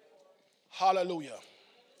 Hallelujah.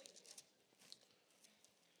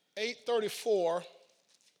 8:34.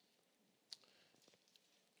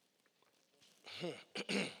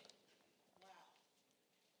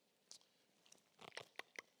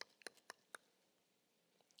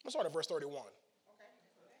 Let's start at verse 31.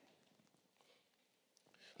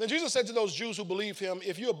 Then Jesus said to those Jews who believed him,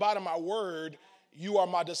 if you abide in my word, you are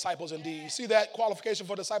my disciples indeed. You see that qualification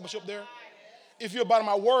for discipleship there? If you abide in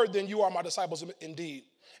my word, then you are my disciples indeed.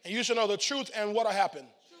 And you shall know the truth, and what will happen?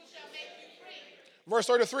 Truth shall make you free. Verse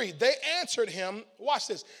 33, they answered him, watch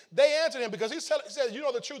this. They answered him because he said, you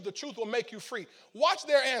know the truth will make you free. Watch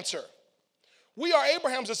their answer. We are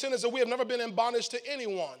Abraham's descendants and we have never been in bondage to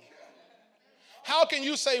anyone. How can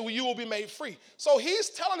you say you will be made free? So he's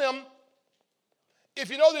telling them, if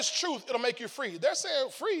you know this truth, it'll make you free. They're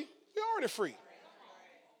saying free? We're already free.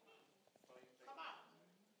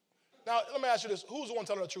 Now, let me ask you this. Who's the one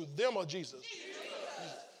telling the truth, them or Jesus?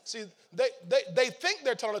 See, they think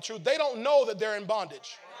they're telling the truth. They don't know that they're in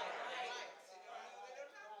bondage.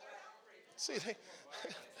 See,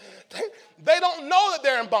 they don't know that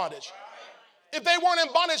they're in bondage. If they weren't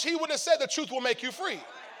in bondage, he would have said the truth will make you free.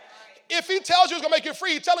 If he tells you it's going to make you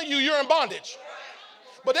free, he's telling you you're in bondage.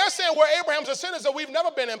 But they're saying we're Abraham's descendants and we've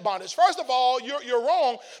never been in bondage. First of all, you're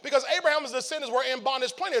wrong, because Abraham's descendants were in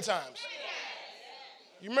bondage plenty of times.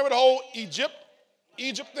 You remember the whole Egypt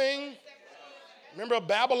thing? Remember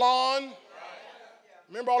Babylon?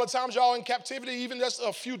 Remember all the times y'all in captivity, even just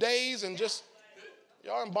a few days, and just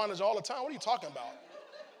y'all in bondage all the time? What are you talking about?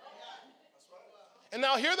 And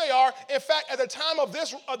now here they are. In fact, at the time of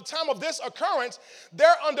this occurrence,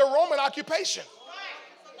 they're under Roman occupation.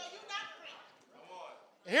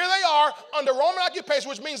 Here they are under Roman occupation,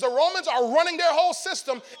 which means the Romans are running their whole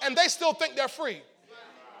system, and they still think they're free.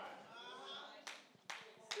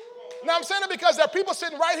 Now, I'm saying it because there are people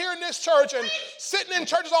sitting right here in this church and sitting in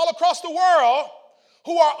churches all across the world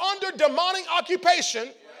who are under demonic occupation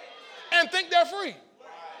and think they're free.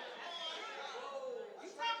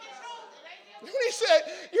 When he said,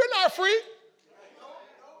 you're not free.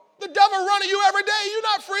 The devil running you every day, you're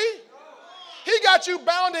not free. He got you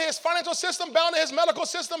bound to his financial system, bound to his medical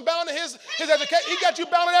system, bound to his education. He got you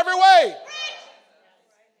bound in every way.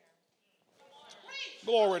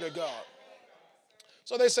 Glory to God.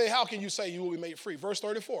 So they say, how can you say you will be made free? Verse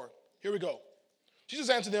 34. Here we go. Jesus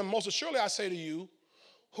answered them, most assuredly I say to you,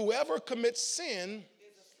 whoever commits sin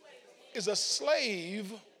is a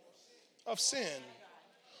slave of sin.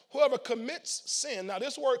 Whoever commits sin. Now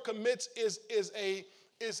this word commits is a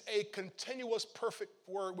continuous perfect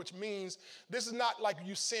word, which means this is not like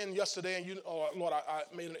you sinned yesterday and you, oh Lord, I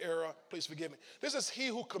made an error, please forgive me. This is he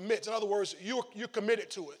who commits. In other words, you're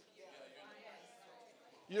committed to it.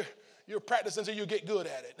 You're practicing until you get good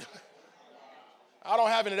at it. I don't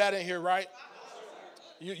have any of that in here, right?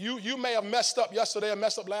 You may have messed up yesterday or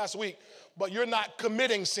messed up last week, but you're not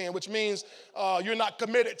committing sin, which means you're not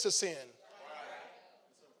committed to sin.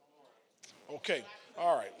 Okay,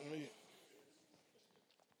 all right.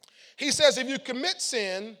 He says if you commit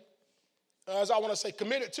sin, as I want to say,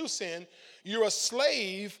 committed to sin, you're a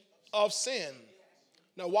slave of sin.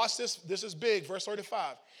 Now watch this. This is big, verse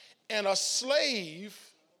 35. And a slave,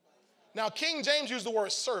 now King James used the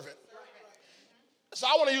word servant. So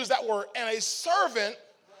I want to use that word. And a servant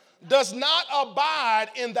does not abide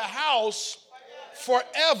in the house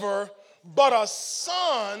forever, but a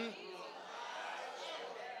son.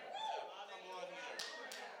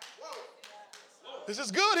 This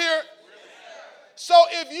is good here. So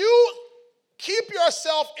if you keep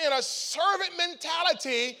yourself in a servant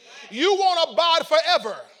mentality, you won't abide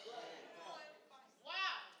forever.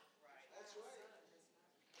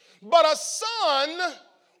 But a son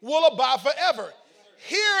will abide forever.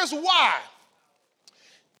 Here's why.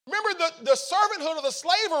 Remember the servanthood of the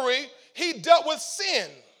slavery, he dealt with sin.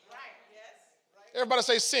 Everybody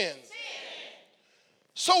say sin.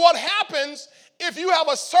 So what happens if you have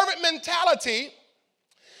a servant mentality,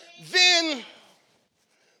 then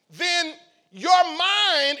your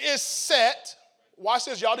mind is set. Watch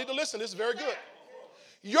this. Y'all need to listen. This is very good.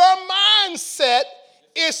 Your mindset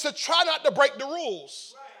is to try not to break the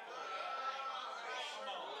rules.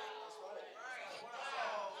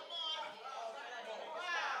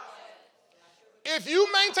 If you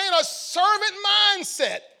maintain a servant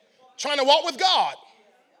mindset, trying to walk with God,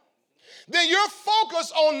 then you're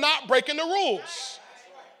focused on not breaking the rules.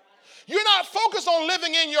 You're not focused on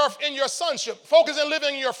living in your sonship, focused on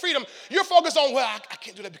living in your freedom. You're focused on, well, I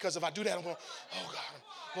can't do that because if I do that, I'm going, oh God,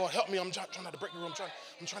 Lord, help me. I'm trying not to break the rule.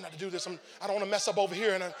 I'm trying not to do this. I don't want to mess up over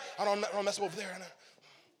here, and I don't want to mess up over there.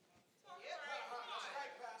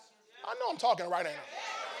 I know I'm talking right now.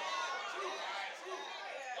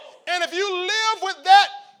 And if you live with that,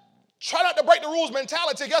 try not to break the rules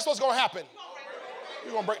mentality, guess what's going to happen?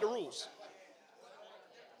 You're going to break the rules.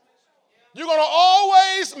 You're going to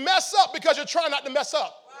always mess up because you're trying not to mess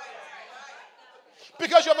up.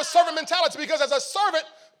 Because you have a servant mentality. Because as a servant,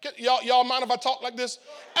 y'all mind if I talk like this?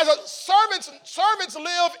 As a servants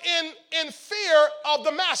live in fear of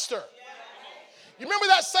the master. You remember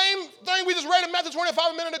that same thing we just read in Matthew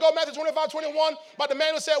 25 a minute ago, Matthew 25:21, about the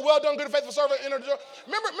man who said, well done, good and faithful servant. Remember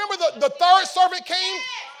the third servant came?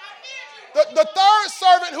 The third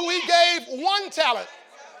servant who he gave 1 talent.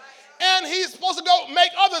 And he's supposed to go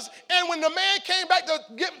make others. And when the man came back to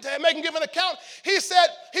make him give an account, he said,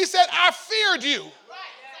 I feared you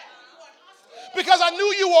because I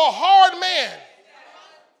knew you were a hard man.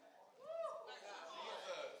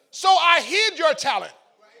 So I hid your talent.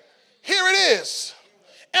 Here it is.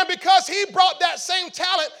 And because he brought that same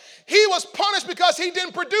talent, He was punished because he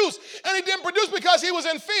didn't produce. And he didn't produce because he was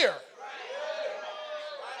in fear.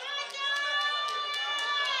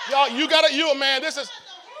 Y'all, man, this is,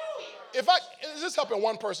 is this helping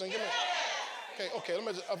one person? Give me, okay,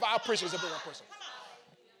 I appreciate this helping one person.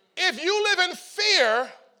 If you live in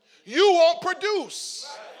fear, you won't produce.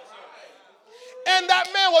 And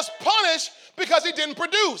that man was punished because he didn't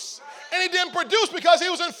produce. And he didn't produce because he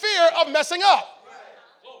was in fear of messing up.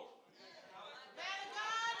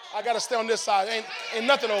 I got to stay on this side. Ain't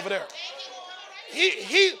nothing over there.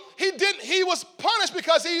 He was punished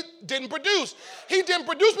because he didn't produce. He didn't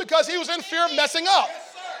produce because he was in fear of messing up.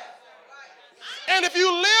 And if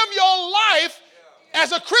you live your life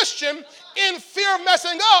as a Christian in fear of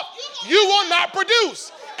messing up, you will not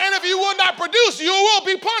produce. And if you will not produce, you will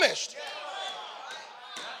be punished.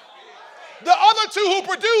 The other two who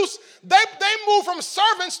produce, they move from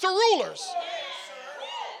servants to rulers.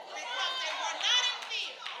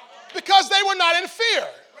 Because they were not in fear.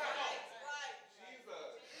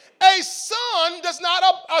 A servant does not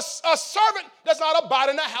abide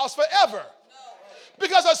in the house forever.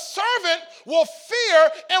 Because a servant will fear,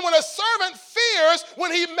 and when a servant fears,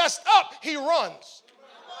 when he messed up, he runs.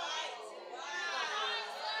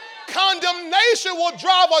 Condemnation will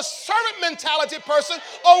drive a servant mentality person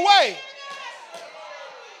away.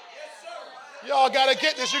 Y'all got to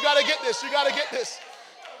get this. You got to get this. You got to get this.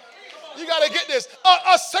 You got to get this.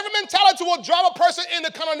 A servant mentality will drive a person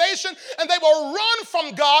into condemnation, and they will run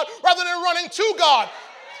from God rather than running to God.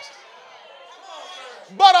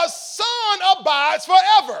 But a son abides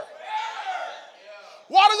forever.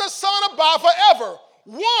 Why does a son abide forever?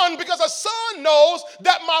 One, because a son knows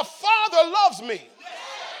that my Father loves me.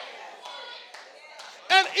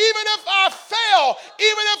 And even if I fail,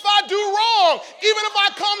 even if I do wrong, even if I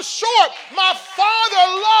come short, my Father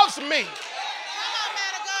loves me.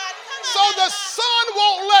 So the son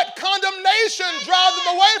won't let condemnation drive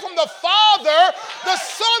them away from the Father. The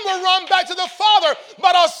son will run back to the Father,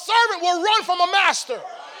 but a servant will run from a master.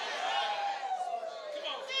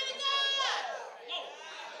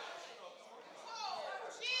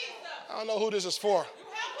 I don't know who this is for,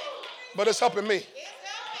 but it's helping me.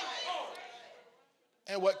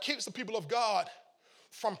 And what keeps the people of God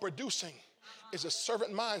from producing is a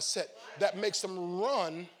servant mindset that makes them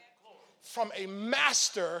run from a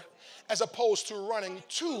master as opposed to running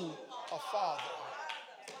to a father.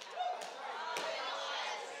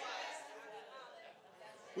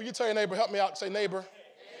 Will you tell your neighbor, help me out, say neighbor,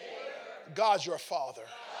 God's your father.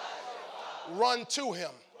 Run to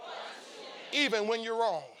him, even when you're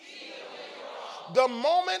wrong. The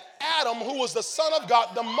moment Adam, who was the son of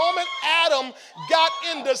God, the moment Adam got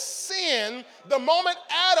into sin,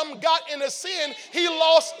 he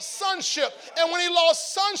lost sonship. And when he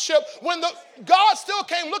lost sonship, God still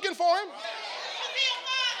came looking for him.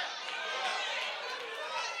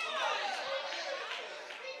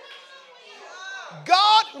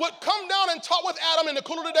 God would come down and talk with Adam in the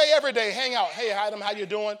cool of the day every day. Hang out. Hey, Adam, how you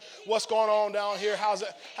doing? What's going on down here? How's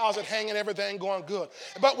it hanging? Everything going good.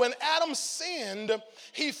 But when Adam sinned,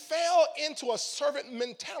 he fell into a servant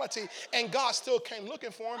mentality, and God still came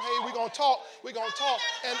looking for him. Hey, we're going to talk.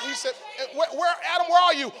 And he said, Adam, where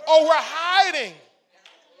are you? Oh, we're hiding.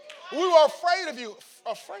 We were afraid of you.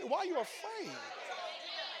 Afraid? Why are you afraid?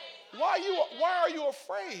 Why are you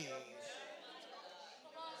afraid?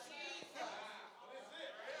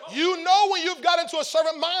 You know when you've got into a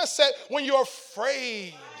servant mindset when you're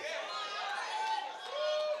afraid.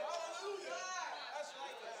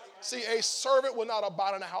 See, a servant will not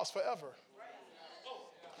abide in the house forever.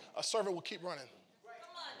 A servant will keep running.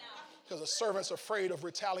 Because a servant's afraid of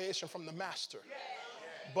retaliation from the master.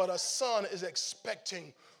 But a son is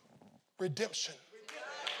expecting redemption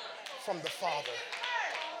from the Father.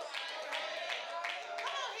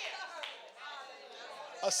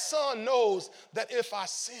 A son knows that if I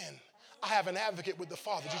sin, I have an advocate with the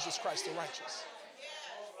Father, Jesus Christ the righteous.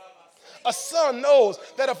 A son knows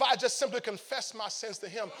that if I just simply confess my sins to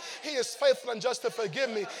him, he is faithful and just to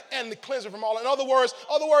forgive me and to cleanse me from all. In other words,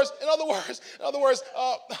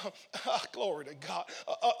 glory to God.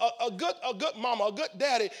 A good mama, a good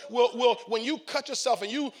daddy will when you cut yourself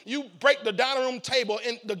and you break the dining room table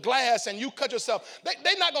in the glass and you cut yourself,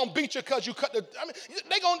 they're not gonna beat you because you cut the. I mean,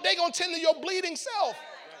 they gonna tend to your bleeding self.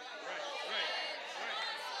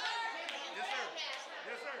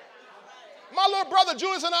 My little brother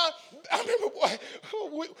Julius and I remember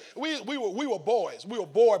we were boys. We were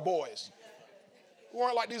boys. We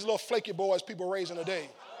weren't like these little flaky boys people raising today.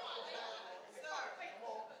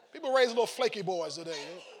 People raise little flaky boys today.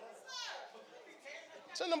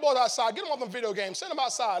 Send them boys outside. Get them off them video games. Send them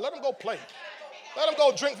outside. Let them go play. Let them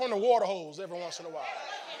go drink from the water hose every once in a while.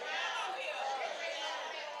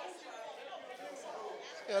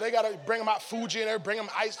 Yeah, they got to bring them out Fuji and they bring them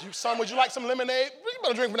ice. Son, would you like some lemonade? You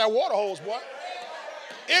better drink from that water hose, boy.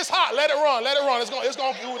 It's hot. Let it run. Let it run. It's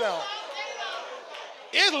going to cool down.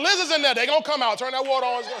 It's lizards in there. They're going to come out. Turn that water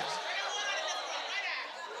on.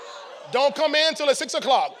 Don't come in until it's 6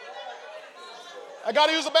 o'clock. I got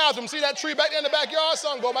to use the bathroom. See that tree back there in the backyard?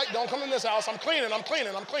 Son, go back. Don't come in this house. I'm cleaning.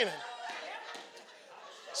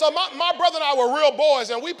 So my brother and I were real boys,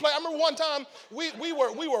 and we played. I remember one time we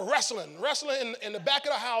were wrestling in the back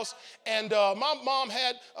of the house, and my mom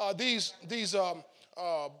had these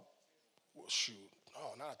shoot.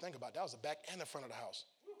 Oh, now I think about it, that was the back and the front of the house.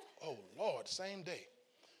 Oh Lord, same day.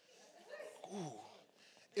 Ooh,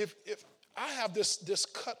 if I have this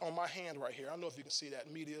cut on my hand right here. I don't know if you can see that.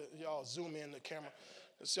 Media, y'all zoom in the camera.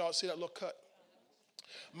 Y'all see that little cut?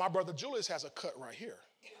 My brother Julius has a cut right here.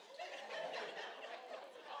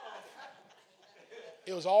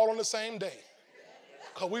 It was all on the same day.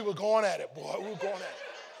 Because we were going at it, boy. We were going at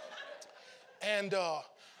it. And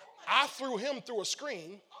I threw him through a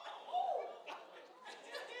screen.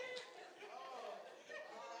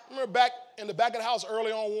 Remember back in the back of the house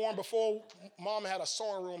early on, Warren, before Mom had a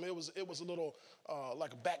sewing room, it was a little,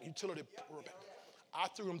 like a back utility room. I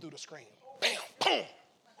threw him through the screen. Bam, boom.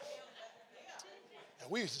 And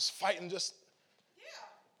we was just fighting just.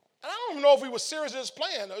 And I don't even know if we were serious just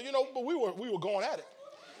playing, but we were going at it.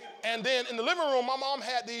 And then in the living room, my mom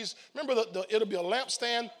had these, remember it'll be a lamp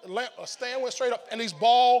stand, a stand went straight up, and these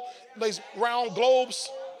round globes.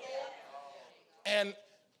 And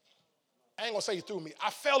I ain't gonna say he threw me.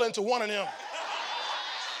 I fell into one of them.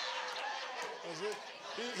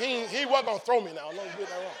 He wasn't gonna throw me now. Don't get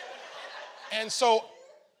that wrong. And so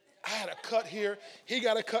I had a cut here. He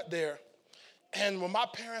got a cut there. And when my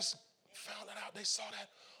parents found that out, they saw that.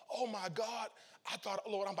 Oh my God, I thought,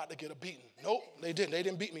 Lord, I'm about to get a beating. Nope, they didn't. They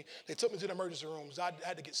didn't beat me. They took me to the emergency rooms. I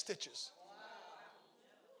had to get stitches.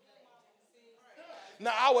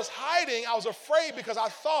 Now, I was hiding. I was afraid because I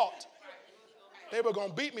thought they were going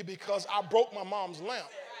to beat me because I broke my mom's lamp.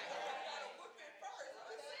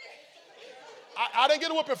 I didn't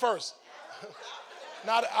get a whooping first.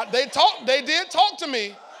 Now, they did talk to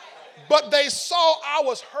me, but they saw I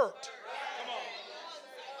was hurt.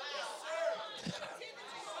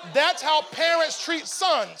 That's how parents treat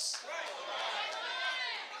sons.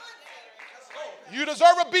 You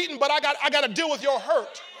deserve a beating, but I got to deal with your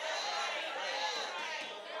hurt.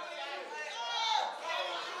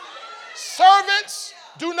 Servants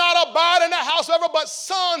do not abide in the house forever, but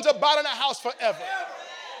sons abide in the house forever.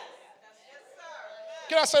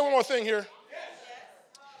 Can I say one more thing here?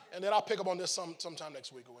 And then I'll pick up on this sometime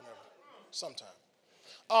next week or whenever.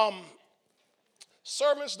 Sometime.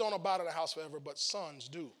 Servants don't abide in the house forever, but sons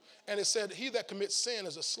do. And it said, he that commits sin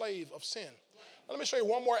is a slave of sin. Now, let me show you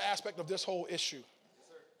one more aspect of this whole issue.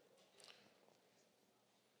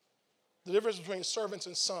 The difference between servants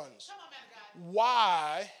and sons.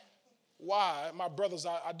 Why, my brothers,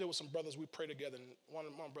 I deal with some brothers, we pray together, and one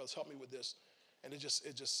of my brothers helped me with this, and it just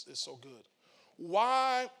is so good.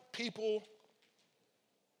 Why people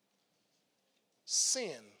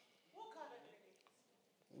sin.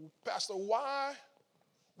 Pastor, why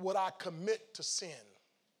would I commit to sin?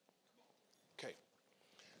 Okay.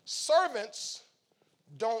 Servants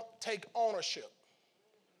don't take ownership.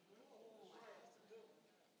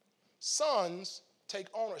 Sons take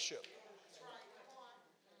ownership.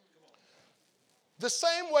 The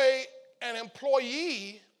same way an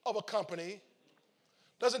employee of a company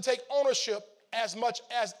doesn't take ownership as much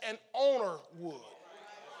as an owner would,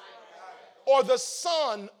 or the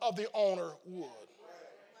son of the owner would.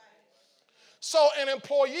 So an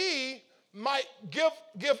employee might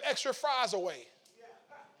give extra fries away.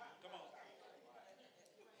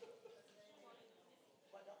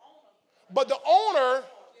 But the owner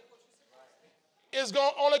is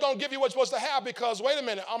only going to give you what you're supposed to have because, wait a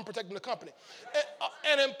minute, I'm protecting the company.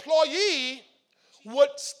 An employee would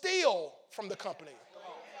steal from the company.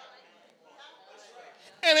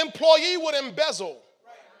 An employee would embezzle.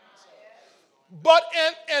 But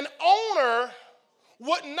an owner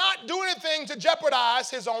would not do anything to jeopardize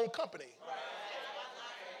his own company.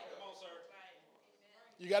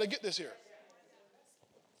 You got to get this here.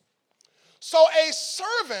 So a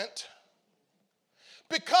servant,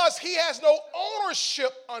 because he has no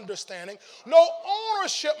ownership understanding, no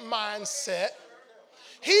ownership mindset,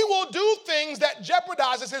 he will do things that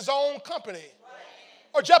jeopardizes his own company,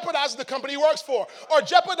 or jeopardizes the company he works for, or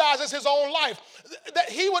jeopardizes his own life. That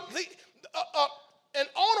an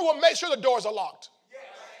owner will make sure the doors are locked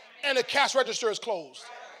and the cash register is closed.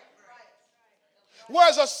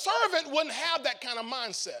 Whereas a servant wouldn't have that kind of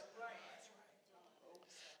mindset.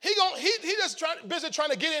 He just busy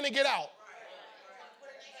trying to get in and get out.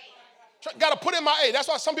 Got to put in my, hey, that's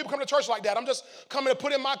why some people come to church like that. I'm just coming to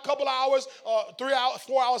put in my couple of hours, 3 hours,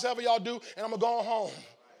 4 hours, however y'all do, and I'm going to go home.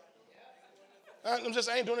 I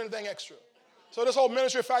ain't doing anything extra. So this whole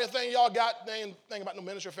ministry fair thing y'all got, they ain't thinking about no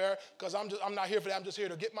ministry fair, because I'm not here for that. I'm just here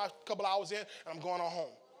to get my couple of hours in, and I'm going on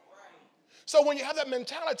home. So when you have that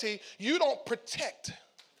mentality, you don't protect.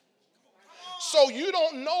 So you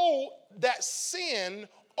don't know that sin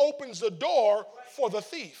opens the door for the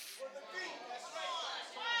thief.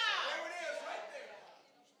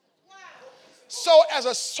 So as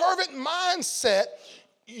a servant mindset,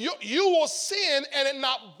 you will sin and it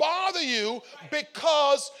not bother you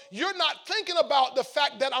because you're not thinking about the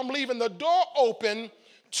fact that I'm leaving the door open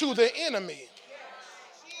to the enemy.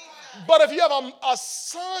 But if you have a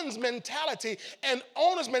son's mentality and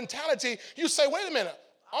owner's mentality, you say, wait a minute,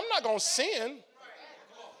 I'm not going to sin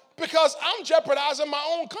because I'm jeopardizing my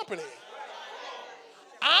own company.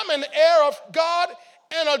 I'm an heir of God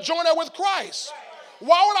and a joint heir with Christ.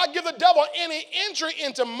 Why would I give the devil any entry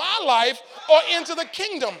into my life or into the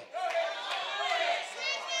kingdom?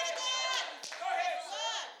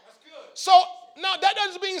 So now that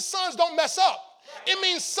doesn't mean sons don't mess up. It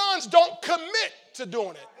means sons don't commit to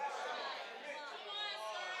doing it.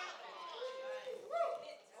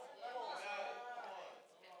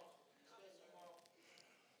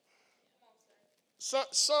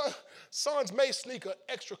 Sons may sneak an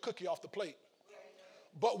extra cookie off the plate,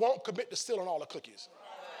 but won't commit to stealing all the cookies.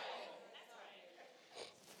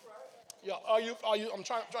 Yeah, I'm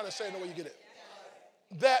trying to say it the way you get it.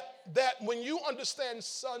 That when you understand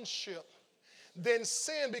sonship, then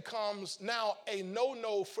sin becomes now a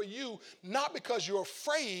no-no for you, not because you're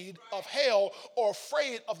afraid of hell or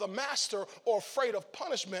afraid of the master or afraid of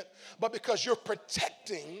punishment, but because you're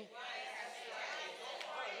protecting.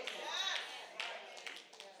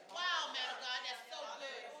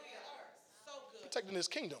 Protecting his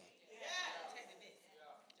kingdom.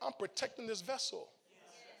 I'm protecting this vessel.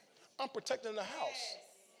 I'm protecting the house.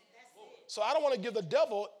 So I don't want to give the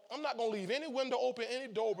devil, I'm not going to leave any window open,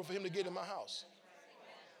 any door open for him to get in my house.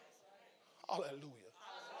 Hallelujah.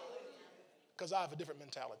 Because I have a different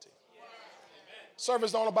mentality.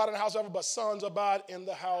 Servants don't abide in the house ever, but sons abide in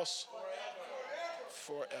the house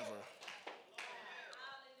forever.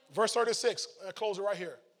 Verse 36, I'll close it right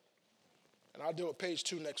here. And I'll deal with page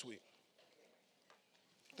 2 next week.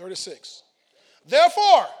 36.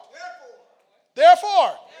 Therefore,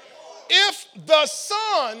 if the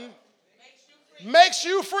Son makes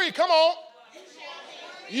you free, come on,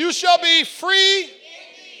 you shall be free.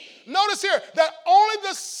 Notice here that only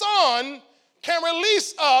the Son can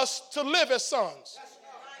release us to live as sons.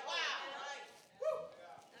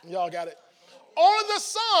 Y'all got it? Only the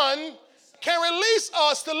Son can release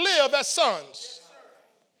us to live as sons.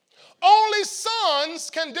 Only sons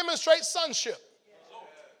can demonstrate sonship.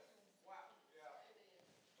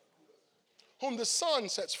 Whom the Son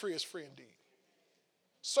sets free is free indeed.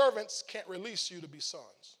 Servants can't release you to be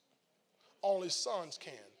sons. Only sons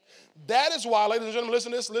can. That is why, ladies and gentlemen,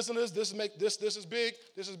 listen to this. This is big.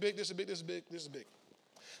 This is big. This is big. This is big.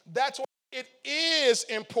 That's why it is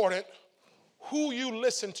important who you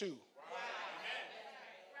listen to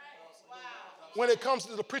when it comes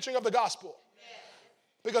to the preaching of the gospel.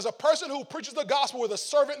 Because a person who preaches the gospel with a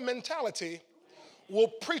servant mentality will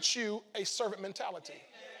preach you a servant mentality.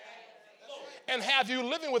 And have you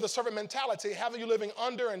living with a servant mentality, have you living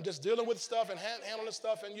under and just dealing with stuff and handling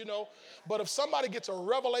stuff and but if somebody gets a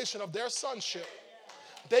revelation of their sonship,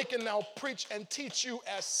 they can now preach and teach you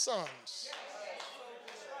as sons.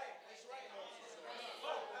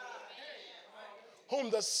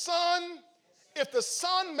 Whom the Son, if the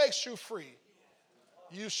Son makes you free,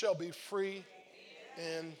 you shall be free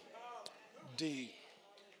indeed.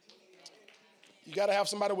 You got to have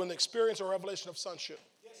somebody with an experience or revelation of sonship.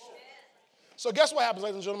 So guess what happens,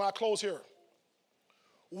 ladies and gentlemen? I close here.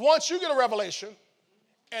 Once you get a revelation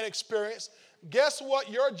and experience, guess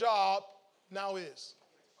what your job now is?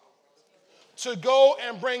 To go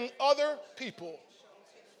and bring other people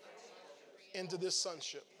into this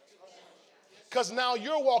sonship. Because now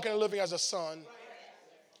you're walking and living as a son.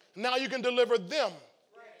 Now you can deliver them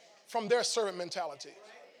from their servant mentality.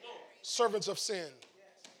 Servants of sin.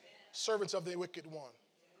 Servants of the wicked one.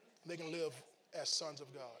 They can live as sons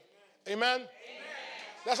of God. Amen? Amen.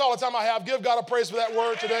 That's all the time I have. Give God a praise for that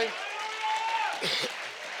word today.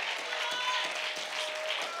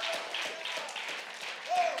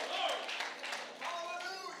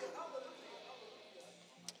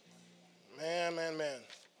 Man.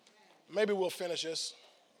 Maybe we'll finish this.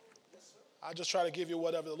 I'll just try to give you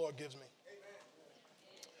whatever the Lord gives me.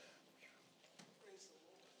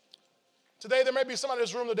 Today, there may be somebody in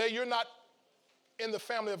this room today, you're not in the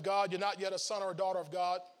family of God. You're not yet a son or a daughter of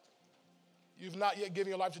God. You've not yet given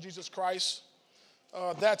your life to Jesus Christ.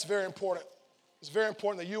 That's very important. It's very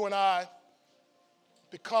important that you and I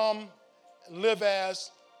become and live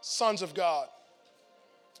as sons of God.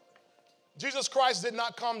 Jesus Christ did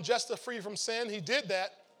not come just to free you from sin. He did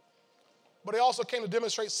that. But he also came to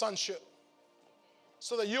demonstrate sonship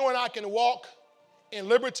so that you and I can walk in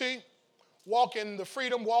liberty, walk in the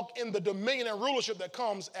freedom, walk in the dominion and rulership that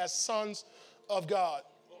comes as sons of God.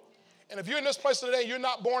 And if you're in this place today, you're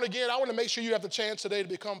not born again, I want to make sure you have the chance today to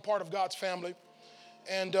become part of God's family.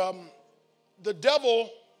 And the devil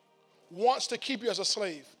wants to keep you as a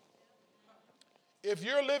slave. If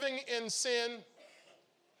you're living in sin,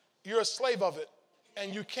 you're a slave of it,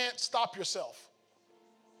 and you can't stop yourself.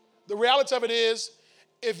 The reality of it is,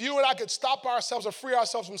 if you and I could stop ourselves or free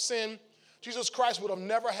ourselves from sin, Jesus Christ would have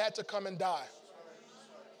never had to come and die.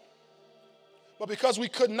 But because we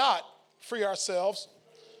could not free ourselves,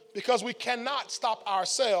 because we cannot stop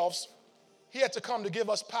ourselves, he had to come to give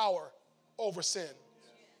us power over sin,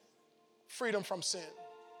 freedom from sin.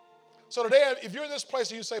 So today, if you're in this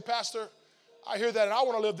place and you say, Pastor, I hear that and I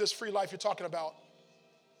want to live this free life you're talking about.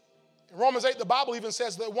 In Romans 8, the Bible even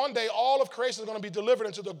says that one day all of creation is going to be delivered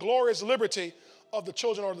into the glorious liberty of the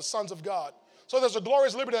children or the sons of God. So there's a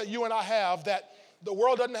glorious liberty that you and I have that the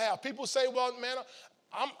world doesn't have. People say, well, man,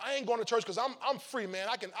 I ain't going to church because I'm free, man.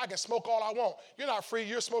 I can smoke all I want. You're not free.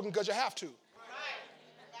 You're smoking because you have to.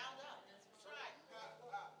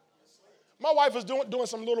 My wife was doing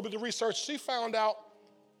some little bit of research. She found out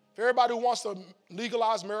for everybody who wants to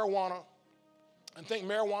legalize marijuana and think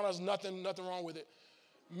marijuana is nothing wrong with it.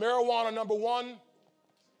 Marijuana, number one,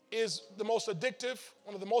 is the most addictive,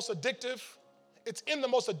 one of the most addictive. It's in the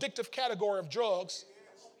most addictive category of drugs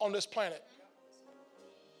on this planet.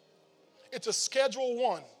 It's a Schedule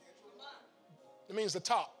 1. It means the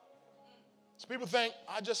top. So people think,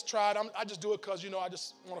 I just tried, I just do it because, I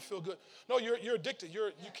just want to feel good. No, you're addicted.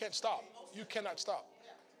 You can't stop. You cannot stop.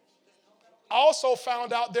 I also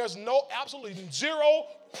found out there's absolutely zero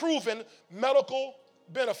proven medical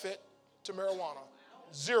benefit to marijuana.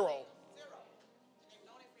 Zero.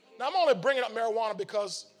 Now, I'm only bringing up marijuana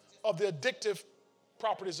because of the addictive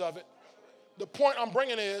properties of it. The point I'm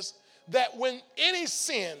bringing is that when any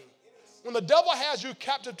sin, when the devil has you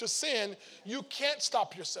captive to sin, you can't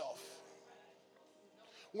stop yourself.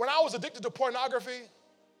 When I was addicted to pornography,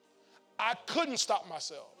 I couldn't stop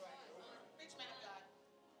myself.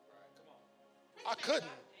 I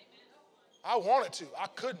couldn't. I wanted to. I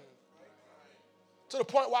couldn't. To the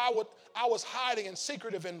point where I was hiding and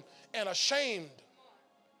secretive and ashamed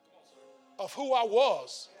of who I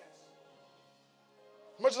was.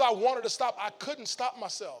 As much as I wanted to stop, I couldn't stop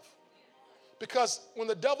myself. Because when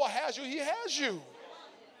the devil has you, he has you.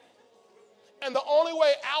 And the only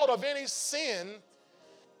way out of any sin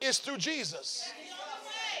is through Jesus.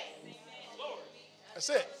 That's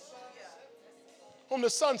it. Whom the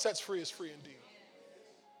Son sets free is free indeed.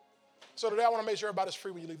 So today I want to make sure everybody's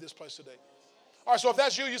free when you leave this place today. All right, so if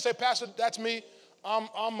that's you, you say, Pastor, that's me. I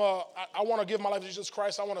want to give my life to Jesus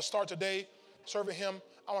Christ. I want to start today serving him.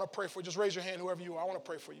 I want to pray for you. Just raise your hand, whoever you are. I want to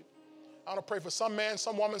pray for you. I want to pray for some man,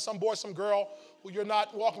 some woman, some boy, some girl who you're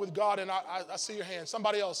not walking with God, and I see your hand.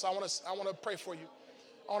 Somebody else, I want to pray for you.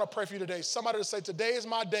 I want to pray for you today. Somebody to say, today is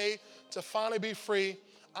my day to finally be free.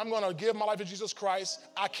 I'm going to give my life to Jesus Christ.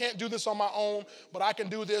 I can't do this on my own, but I can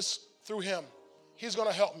do this through him. He's going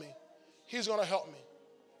to help me. He's going to help me.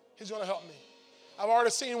 He's going to help me. I've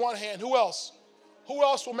already seen one hand. Who else? Who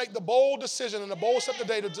else will make the bold decision and the bold step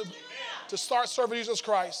today to start serving Jesus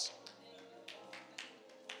Christ?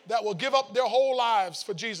 That will give up their whole lives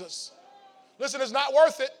for Jesus. Listen, it's not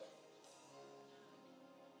worth it.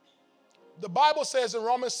 The Bible says in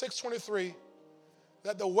Romans 6:23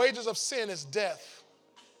 that the wages of sin is death.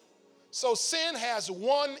 So sin has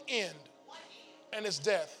one end, and it's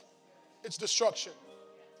death. It's destruction.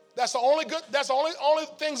 That's the only only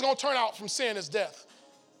thing's gonna turn out from sin is death.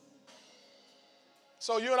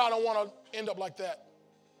 So you and I don't want to end up like that.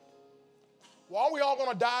 Well, are we all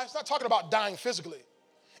gonna die? It's not talking about dying physically.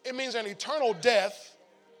 It means an eternal death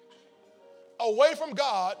away from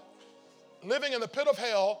God, living in the pit of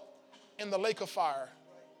hell in the lake of fire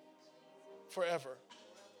forever.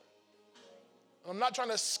 I'm not trying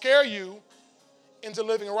to scare you into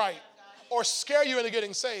living right or scare you into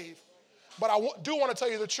getting saved, but I do want to tell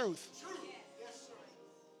you the truth.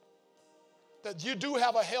 That you do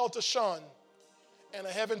have a hell to shun and a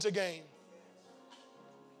heaven to gain.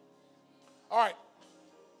 All right.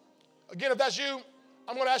 Again, if that's you,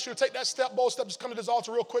 I'm going to ask you to take that bold step. Just come to this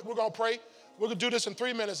altar real quick. We're going to pray. We're going to do this in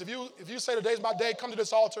 3 minutes. If you say today's my day, come to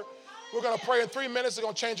this altar. We're going to pray in 3 minutes. It's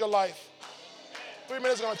going to change your life. 3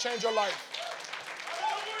 minutes is going to change your life.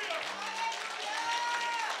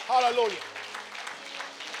 Hallelujah.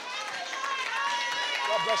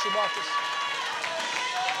 God bless you, Marcus.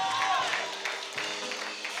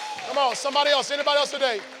 Come on, somebody else. Anybody else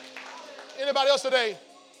today? Anybody else today?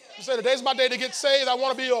 You say, today's my day to get saved. I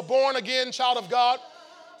want to be a born-again child of God.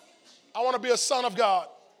 I want to be a son of God.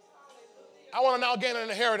 I want to now gain an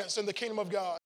inheritance in the kingdom of God.